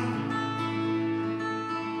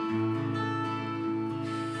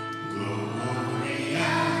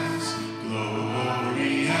 Glorious,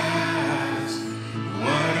 glorious,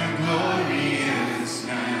 what a glorious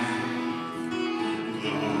night.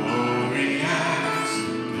 Glorious,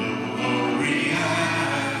 glorious,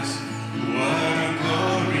 what a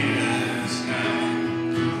glorious night.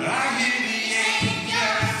 I hear the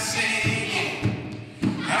angels singing,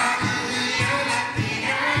 hallelujah, let the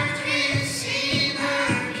earth receive her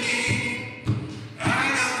King. I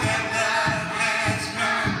know that love has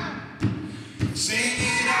come, sing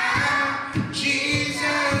it out,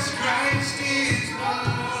 Jesus Christ is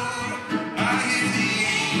born. I hear the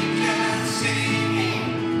angels singing,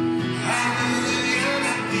 hallelujah,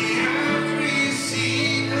 let the earth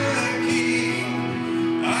receive her King.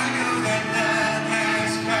 I know that love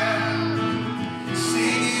has come,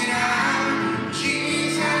 sing it out,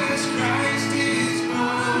 Jesus Christ is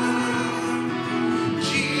born.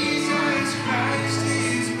 Jesus Christ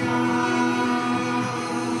is born.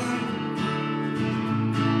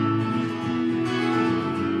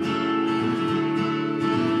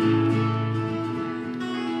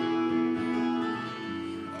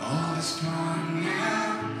 All is calm now,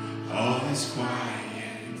 all is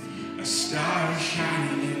quiet, a star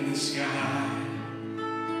shining in the sky.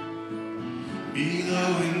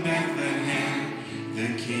 Below in Bethlehem, the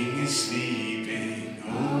King is sleeping.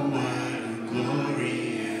 Oh, what a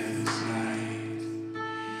glorious night.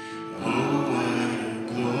 Oh, what a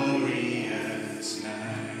glorious night.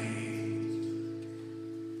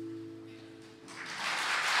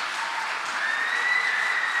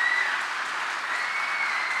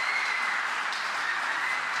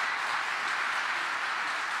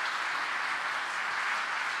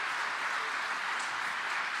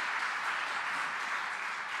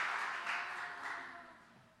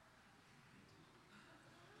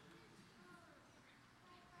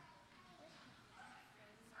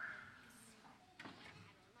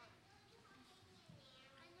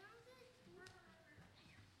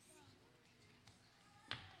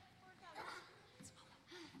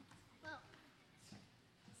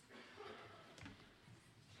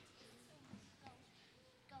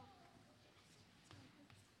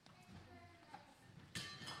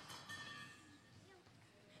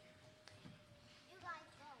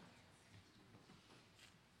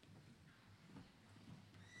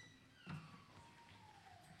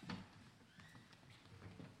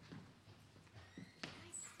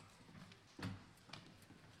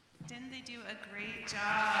 Didn't they do a great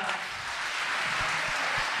job?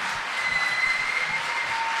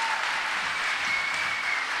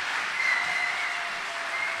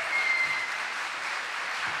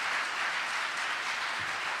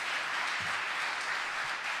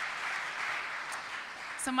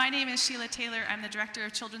 So my name is Sheila Taylor. I'm the Director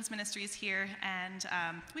of Children's Ministries here, and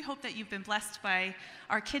we hope that you've been blessed by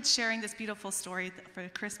our kids sharing this beautiful story for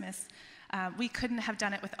Christmas. We couldn't have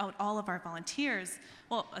done it without all of our volunteers.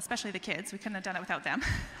 Well, especially the kids. We couldn't have done it without them.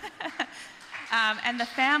 and the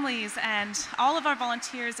families and all of our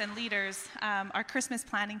volunteers and leaders, our Christmas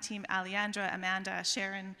planning team, Alejandra, Amanda,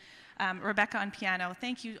 Sharon, Rebecca on piano.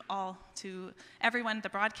 Thank you all to everyone, the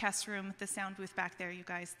broadcast room, the sound booth back there, you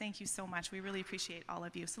guys. Thank you so much. We really appreciate all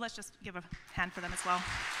of you. So let's just give a hand for them as well.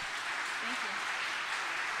 Thank you.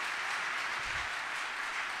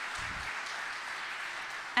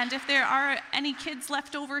 And if there are any kids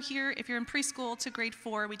left over here, if you're in preschool to grade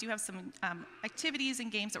 4, we do have some activities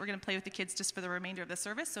and games that we're going to play with the kids just for the remainder of the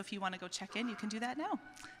service. So if you want to go check in, you can do that now.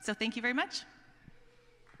 So thank you very much.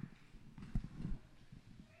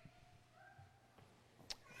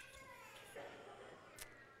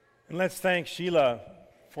 And let's thank Sheila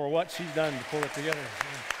for what she's done to pull it together.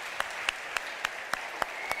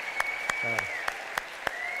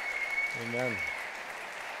 Amen.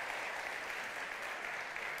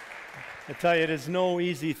 I tell you, it is no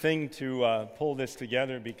easy thing to pull this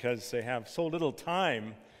together because they have so little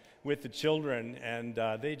time with the children, and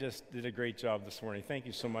they just did a great job this morning. Thank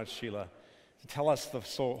you so much, Sheila, to tell us the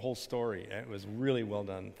whole story. It was really well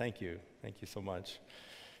done. Thank you. Thank you so much.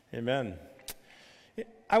 Amen.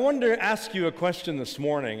 I wanted to ask you a question this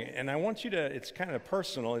morning, and I want you to, it's kind of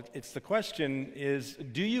personal. It's the question is,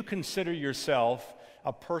 do you consider yourself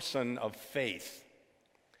a person of faith?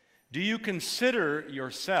 Do you consider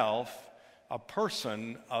yourself a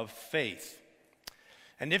person of faith?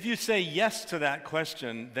 And if you say yes to that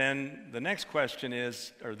question, then the next question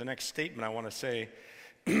is, or the next statement I want to say,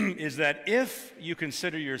 is that if you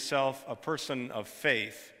consider yourself a person of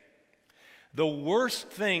faith, the worst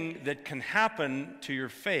thing that can happen to your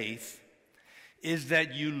faith is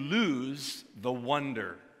that you lose the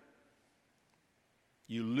wonder.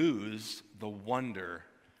 You lose the wonder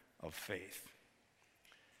of faith.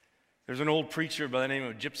 There's an old preacher by the name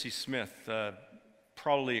of Gypsy Smith,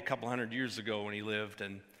 probably a couple hundred years ago when he lived,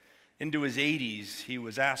 and into his 80s, he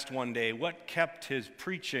was asked one day what kept his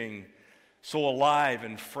preaching so alive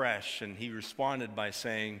and fresh, and he responded by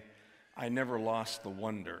saying, "I never lost the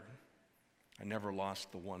wonder. I never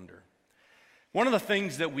lost the wonder." One of the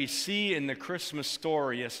things that we see in the Christmas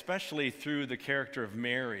story, especially through the character of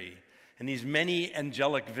Mary and these many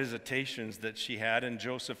angelic visitations that she had, and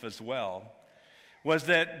Joseph as well, was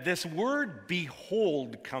that this word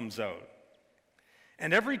behold comes out.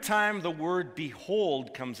 And every time the word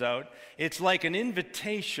behold comes out, it's like an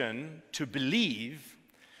invitation to believe,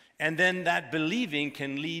 and then that believing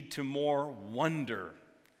can lead to more wonder,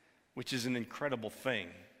 which is an incredible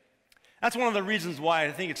thing. That's one of the reasons why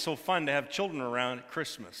I think it's so fun to have children around at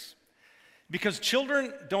Christmas. Because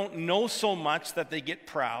children don't know so much that they get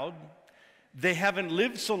proud. They haven't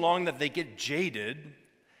lived so long that they get jaded.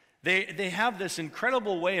 They have this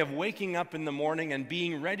incredible way of waking up in the morning and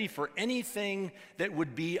being ready for anything that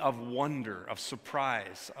would be of wonder, of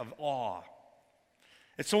surprise, of awe.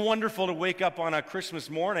 It's so wonderful to wake up on a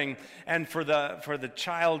Christmas morning and for the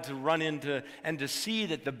child to run into and to see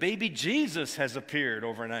that the baby Jesus has appeared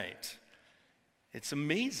overnight. It's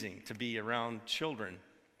amazing to be around children.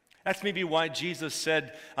 That's maybe why Jesus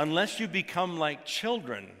said, unless you become like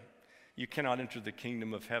children, you cannot enter the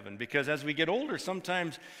kingdom of heaven. Because as we get older,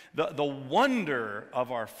 sometimes the wonder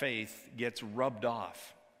of our faith gets rubbed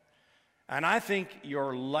off. And I think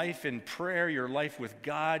your life in prayer, your life with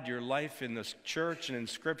God, your life in the church and in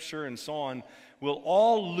Scripture and so on will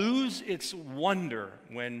all lose its wonder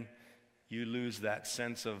when you lose that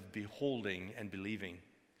sense of beholding and believing.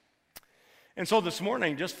 And so this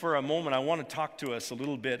morning, just for a moment, I want to talk to us a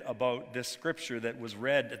little bit about this scripture that was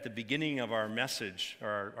read at the beginning of our message,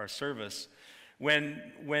 or our service, when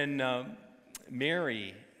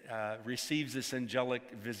Mary receives this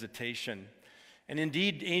angelic visitation. And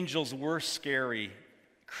indeed, angels were scary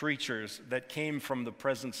creatures that came from the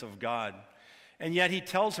presence of God. And yet he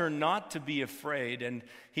tells her not to be afraid, and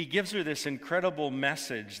he gives her this incredible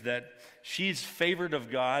message that she's favored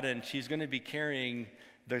of God and she's going to be carrying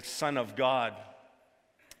the Son of God.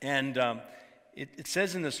 And it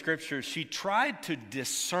says in the scripture, she tried to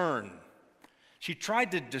discern. She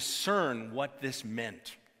tried to discern what this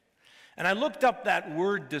meant. And I looked up that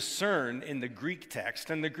word discern in the Greek text.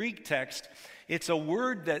 And the Greek text, it's a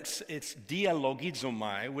word it's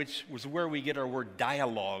dialogizomai, which was where we get our word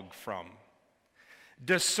dialogue from.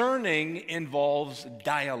 Discerning involves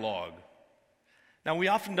dialogue. Now, we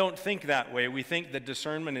often don't think that way. We think that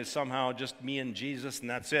discernment is somehow just me and Jesus and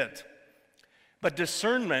that's it. But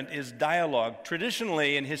discernment is dialogue.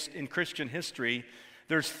 Traditionally, in Christian history,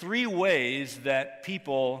 there's 3 ways that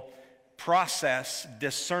people process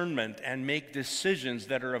discernment and make decisions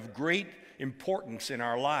that are of great importance in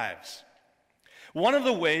our lives. One of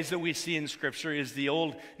the ways that we see in Scripture is the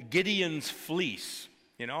old Gideon's fleece.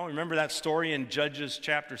 You know, remember that story in Judges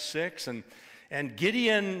chapter 6? And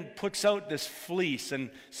Gideon puts out this fleece and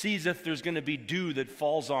sees if there's going to be dew that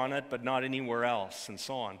falls on it, but not anywhere else, and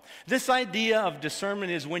so on. This idea of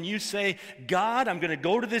discernment is when you say, God, I'm going to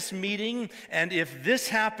go to this meeting, and if this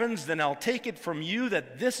happens, then I'll take it from you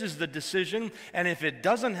that this is the decision, and if it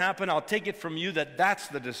doesn't happen, I'll take it from you that that's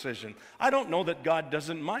the decision. I don't know that God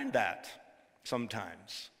doesn't mind that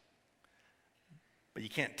sometimes. But you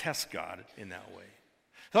can't test God in that way.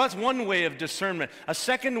 So that's one way of discernment. A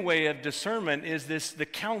second way of discernment is the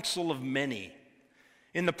counsel of many.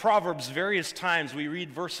 In the Proverbs, various times we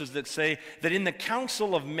read verses that say that in the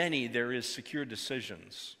counsel of many there is secure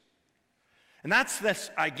decisions. And that's this,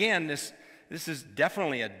 again, this is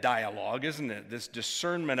definitely a dialogue, isn't it? This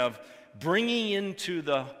discernment of bringing into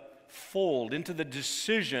the fold, into the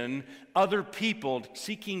decision, other people,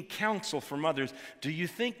 seeking counsel from others.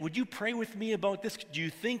 Would you pray with me about this? Do you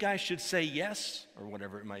think I should say yes? Or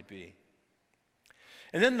whatever it might be.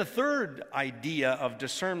 And then the third idea of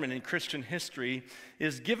discernment in Christian history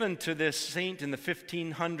is given to this saint in the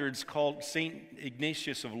 1500s called Saint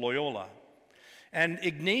Ignatius of Loyola. And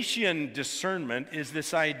Ignatian discernment is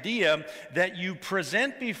this idea that you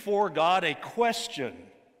present before God a question.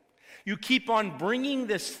 You keep on bringing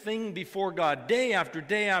this thing before God day after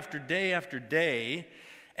day after day after day,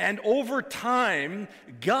 and over time,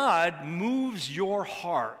 God moves your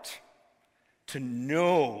heart to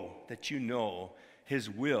know that you know His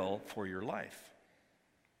will for your life.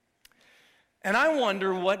 And I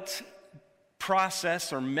wonder what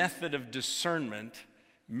process or method of discernment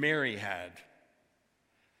Mary had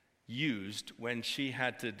used when she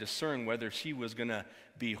had to discern whether she was going to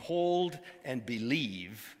behold and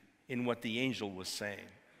believe in what the angel was saying.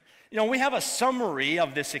 You know, we have a summary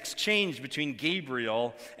of this exchange between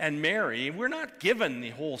Gabriel and Mary. We're not given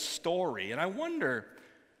the whole story, and I wonder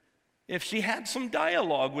if she had some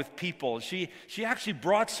dialogue with people. She actually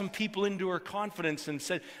brought some people into her confidence and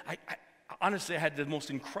said, I honestly had the most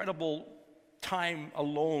incredible time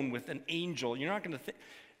alone with an angel. You're not going to think,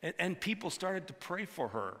 and people started to pray for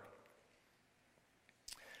her.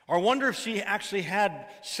 Or I wonder if she actually had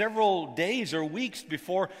several days or weeks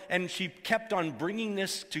before, and she kept on bringing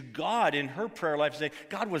this to God in her prayer life, saying,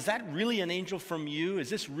 God, was that really an angel from you? Is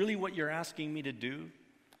this really what you're asking me to do?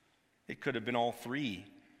 It could have been all three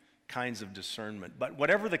kinds of discernment. But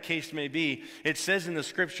whatever the case may be, it says in the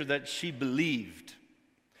scripture that she believed.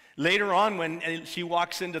 Later on, when she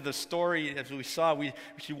walks into the story, as we saw,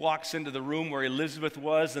 she walks into the room where Elizabeth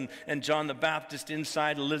was, and John the Baptist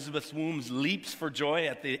inside Elizabeth's womb leaps for joy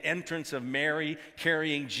at the entrance of Mary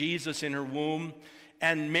carrying Jesus in her womb.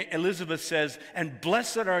 And Elizabeth says, and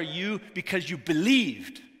blessed are you because you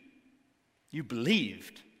believed. You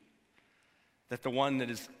believed that the one that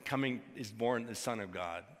is coming is born the Son of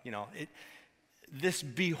God. You know, this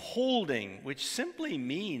beholding, which simply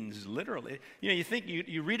means literally, you know, you think,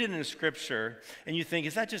 you read it in the scripture and you think,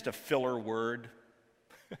 is that just a filler word?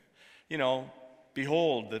 You know,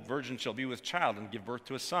 behold, the virgin shall be with child and give birth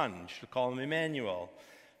to a son. You should call him Emmanuel.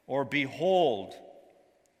 Or behold,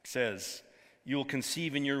 it says, you will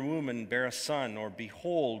conceive in your womb and bear a son. Or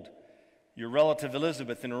behold, your relative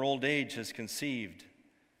Elizabeth in her old age has conceived.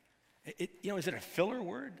 Is it a filler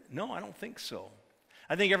word? No, I don't think so.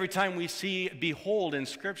 I think every time we see behold in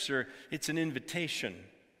Scripture, it's an invitation.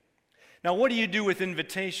 Now, what do you do with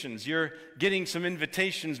invitations? You're getting some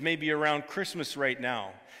invitations maybe around Christmas right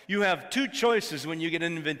now. You have two choices when you get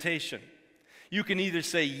an invitation. You can either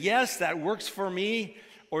say, yes, that works for me,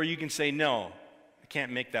 or you can say, no, I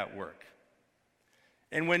can't make that work.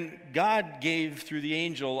 And when God gave through the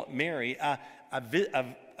angel Mary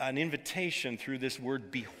an invitation through this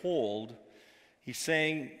word behold, He's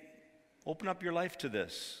saying, open up your life to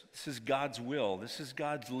this. This is God's will. This is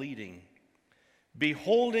God's leading.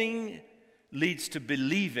 Beholding leads to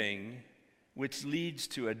believing, which leads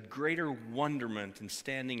to a greater wonderment and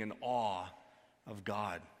standing in awe of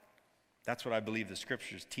God. That's what I believe the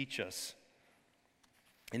scriptures teach us.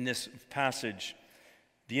 In this passage,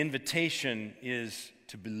 the invitation is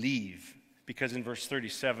to believe, because in verse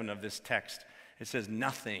 37 of this text, it says,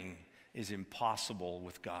 nothing is impossible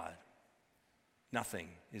with God. Nothing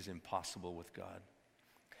is impossible with God.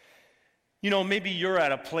 You know, maybe you're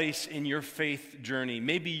at a place in your faith journey.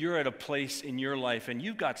 Maybe you're at a place in your life and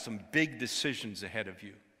you've got some big decisions ahead of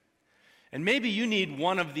you. And maybe you need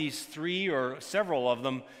one of these three or several of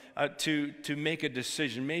them to make a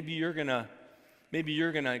decision. Maybe you're going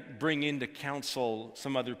to bring into counsel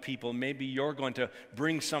some other people. Maybe you're going to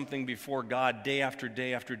bring something before God day after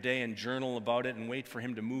day after day and journal about it and wait for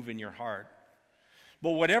Him to move in your heart.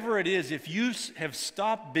 But whatever it is, if you have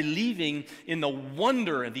stopped believing in the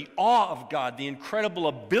wonder and the awe of God, the incredible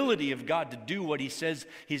ability of God to do what He says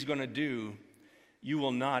He's going to do, you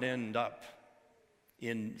will not end up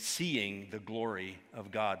in seeing the glory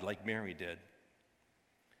of God like Mary did.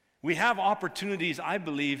 We have opportunities, I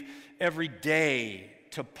believe, every day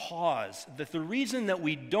to pause. That the reason that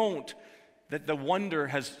we don't, that the wonder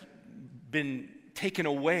has been taken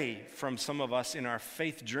away from some of us in our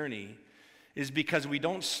faith journey, is because we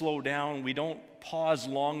don't slow down, we don't pause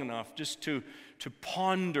long enough just to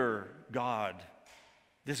ponder God,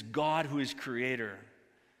 this God who is creator.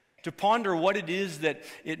 To ponder what it is that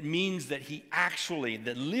it means that he actually,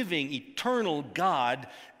 the living, eternal God,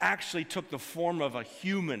 actually took the form of a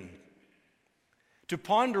human. To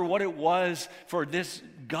ponder what it was for this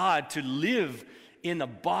God to live in a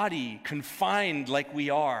body confined like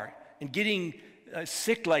we are, and getting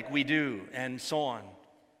sick like we do, and so on.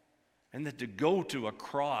 And that to go to a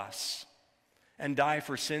cross and die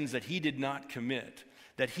for sins that he did not commit,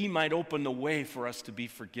 that he might open the way for us to be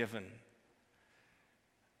forgiven.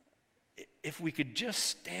 If we could just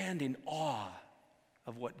stand in awe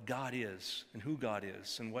of what God is and who God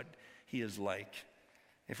is and what he is like.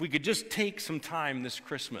 If we could just take some time this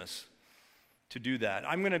Christmas to do that.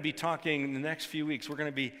 I'm going to be talking in the next few weeks, we're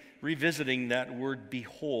going to be revisiting that word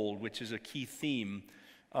behold, which is a key theme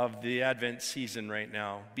of the Advent season right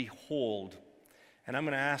now. Behold. And I'm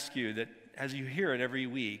going to ask you that as you hear it every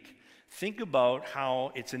week, think about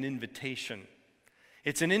how it's an invitation.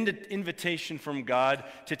 It's an invitation from God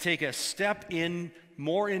to take a step in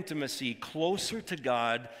more intimacy, closer to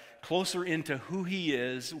God, closer into who he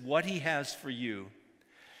is, what he has for you,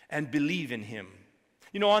 and believe in him.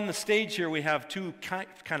 You know, on the stage here we have two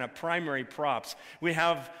kind of primary props. We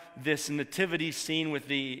have this nativity scene with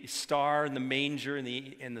the star and the manger and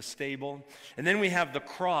the stable. And then we have the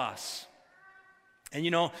cross. And you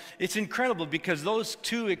know, it's incredible because those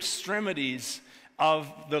two extremities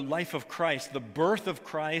of the life of Christ, the birth of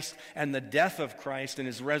Christ and the death of Christ and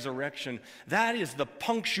his resurrection, that is the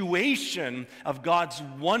punctuation of God's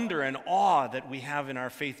wonder and awe that we have in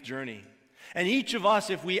our faith journey. And each of us,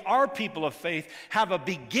 if we are people of faith, have a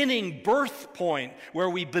beginning birth point where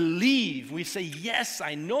we believe. We say, yes,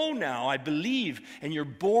 I know now, I believe. And you're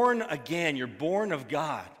born again, you're born of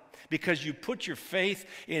God because you put your faith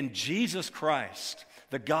in Jesus Christ,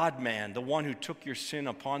 the God-man, the one who took your sin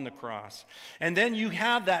upon the cross. And then you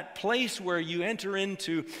have that place where you enter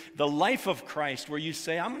into the life of Christ, where you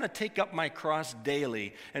say, I'm going to take up my cross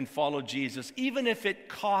daily and follow Jesus. Even if it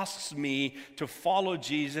costs me to follow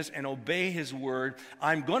Jesus and obey his word,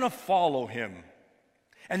 I'm going to follow him.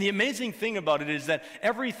 And the amazing thing about it is that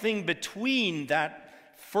everything between that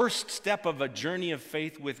first step of a journey of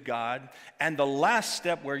faith with God and the last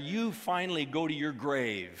step where you finally go to your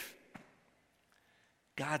grave,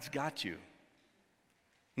 God's got you.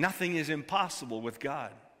 Nothing is impossible with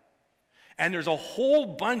God. And there's a whole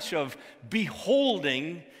bunch of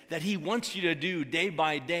beholding that he wants you to do day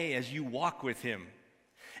by day as you walk with him.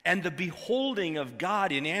 And the beholding of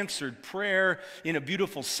God in answered prayer, in a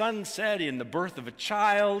beautiful sunset, in the birth of a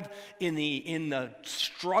child, in the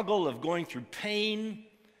struggle of going through pain,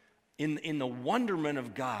 in the wonderment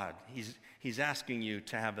of God, he's asking you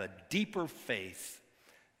to have a deeper faith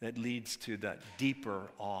that leads to that deeper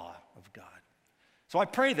awe of God. So I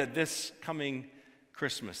pray that this coming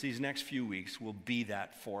Christmas, these next few weeks, will be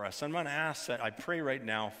that for us. I'm going to ask that I pray right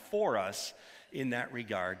now for us in that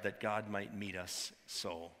regard, that God might meet us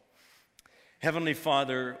so. Heavenly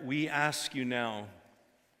Father, we ask you now,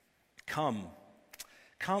 come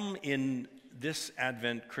in this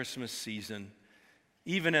Advent Christmas season,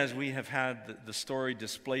 even as we have had the story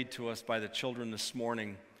displayed to us by the children this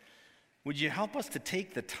morning. Would you help us to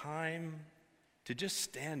take the time to just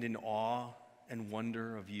stand in awe and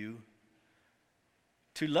wonder of you?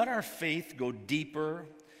 To let our faith go deeper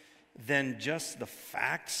than just the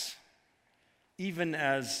facts, even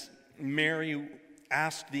as Mary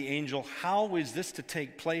asked the angel, how is this to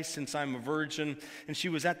take place since I'm a virgin? And she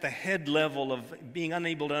was at the head level of being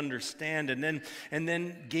unable to understand. And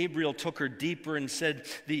then Gabriel took her deeper and said,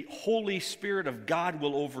 the Holy Spirit of God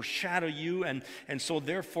will overshadow you, and so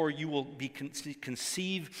therefore you will be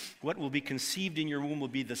conceived. What will be conceived in your womb will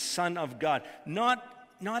be the Son of God. Not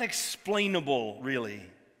explainable, really,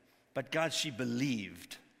 but God, she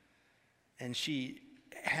believed. And she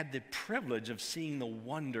had the privilege of seeing the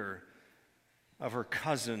wonder of her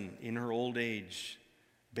cousin in her old age,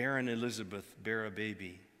 barren Elizabeth, bear a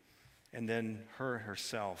baby, and then her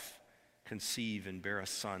herself conceive and bear a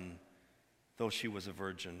son, though she was a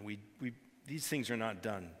virgin. These things are not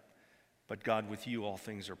done, but God, with you all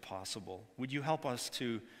things are possible. Would you help us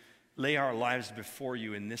to lay our lives before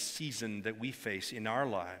you in this season that we face in our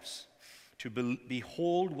lives, to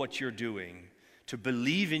behold what you're doing, to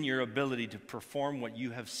believe in your ability to perform what you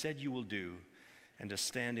have said you will do, and to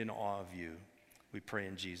stand in awe of you. We pray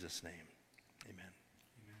in Jesus' name. Amen.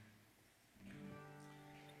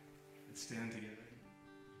 Let's stand together.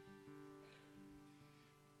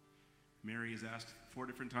 Mary has asked 4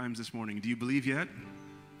 different times this morning, do you believe yet?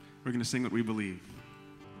 We're going to sing what we believe.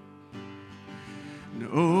 And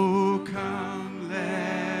oh, come,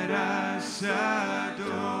 let us adore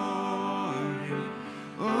him.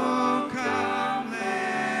 Oh, come,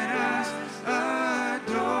 let us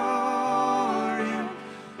adore him.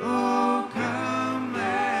 Oh, come,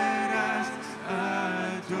 let us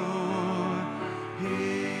adore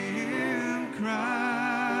him, Christ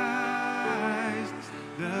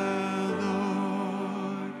the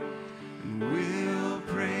Lord. And we'll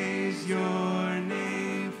praise your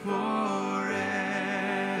name forever.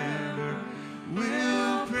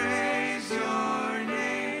 We'll praise your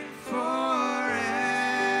name forever.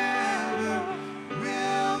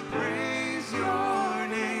 We'll praise your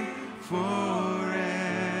name forever.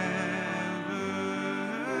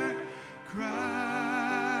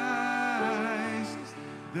 Christ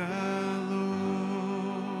the Lord.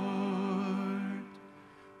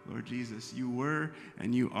 Lord Jesus, you were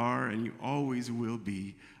and you are and you always will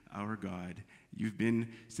be our God. You've been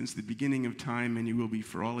since the beginning of time, and you will be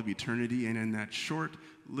for all of eternity. And in that short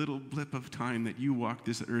little blip of time that you walked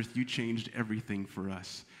this earth, you changed everything for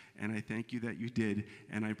us. And I thank you that you did.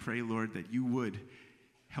 And I pray, Lord, that you would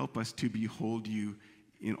help us to behold you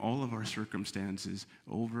in all of our circumstances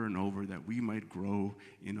over and over, that we might grow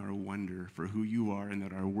in our wonder for who you are, and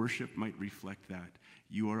that our worship might reflect that.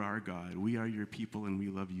 You are our God. We are your people, and we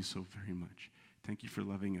love you so very much. Thank you for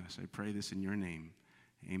loving us. I pray this in your name.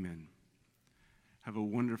 Amen. Have a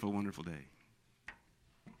wonderful, wonderful day.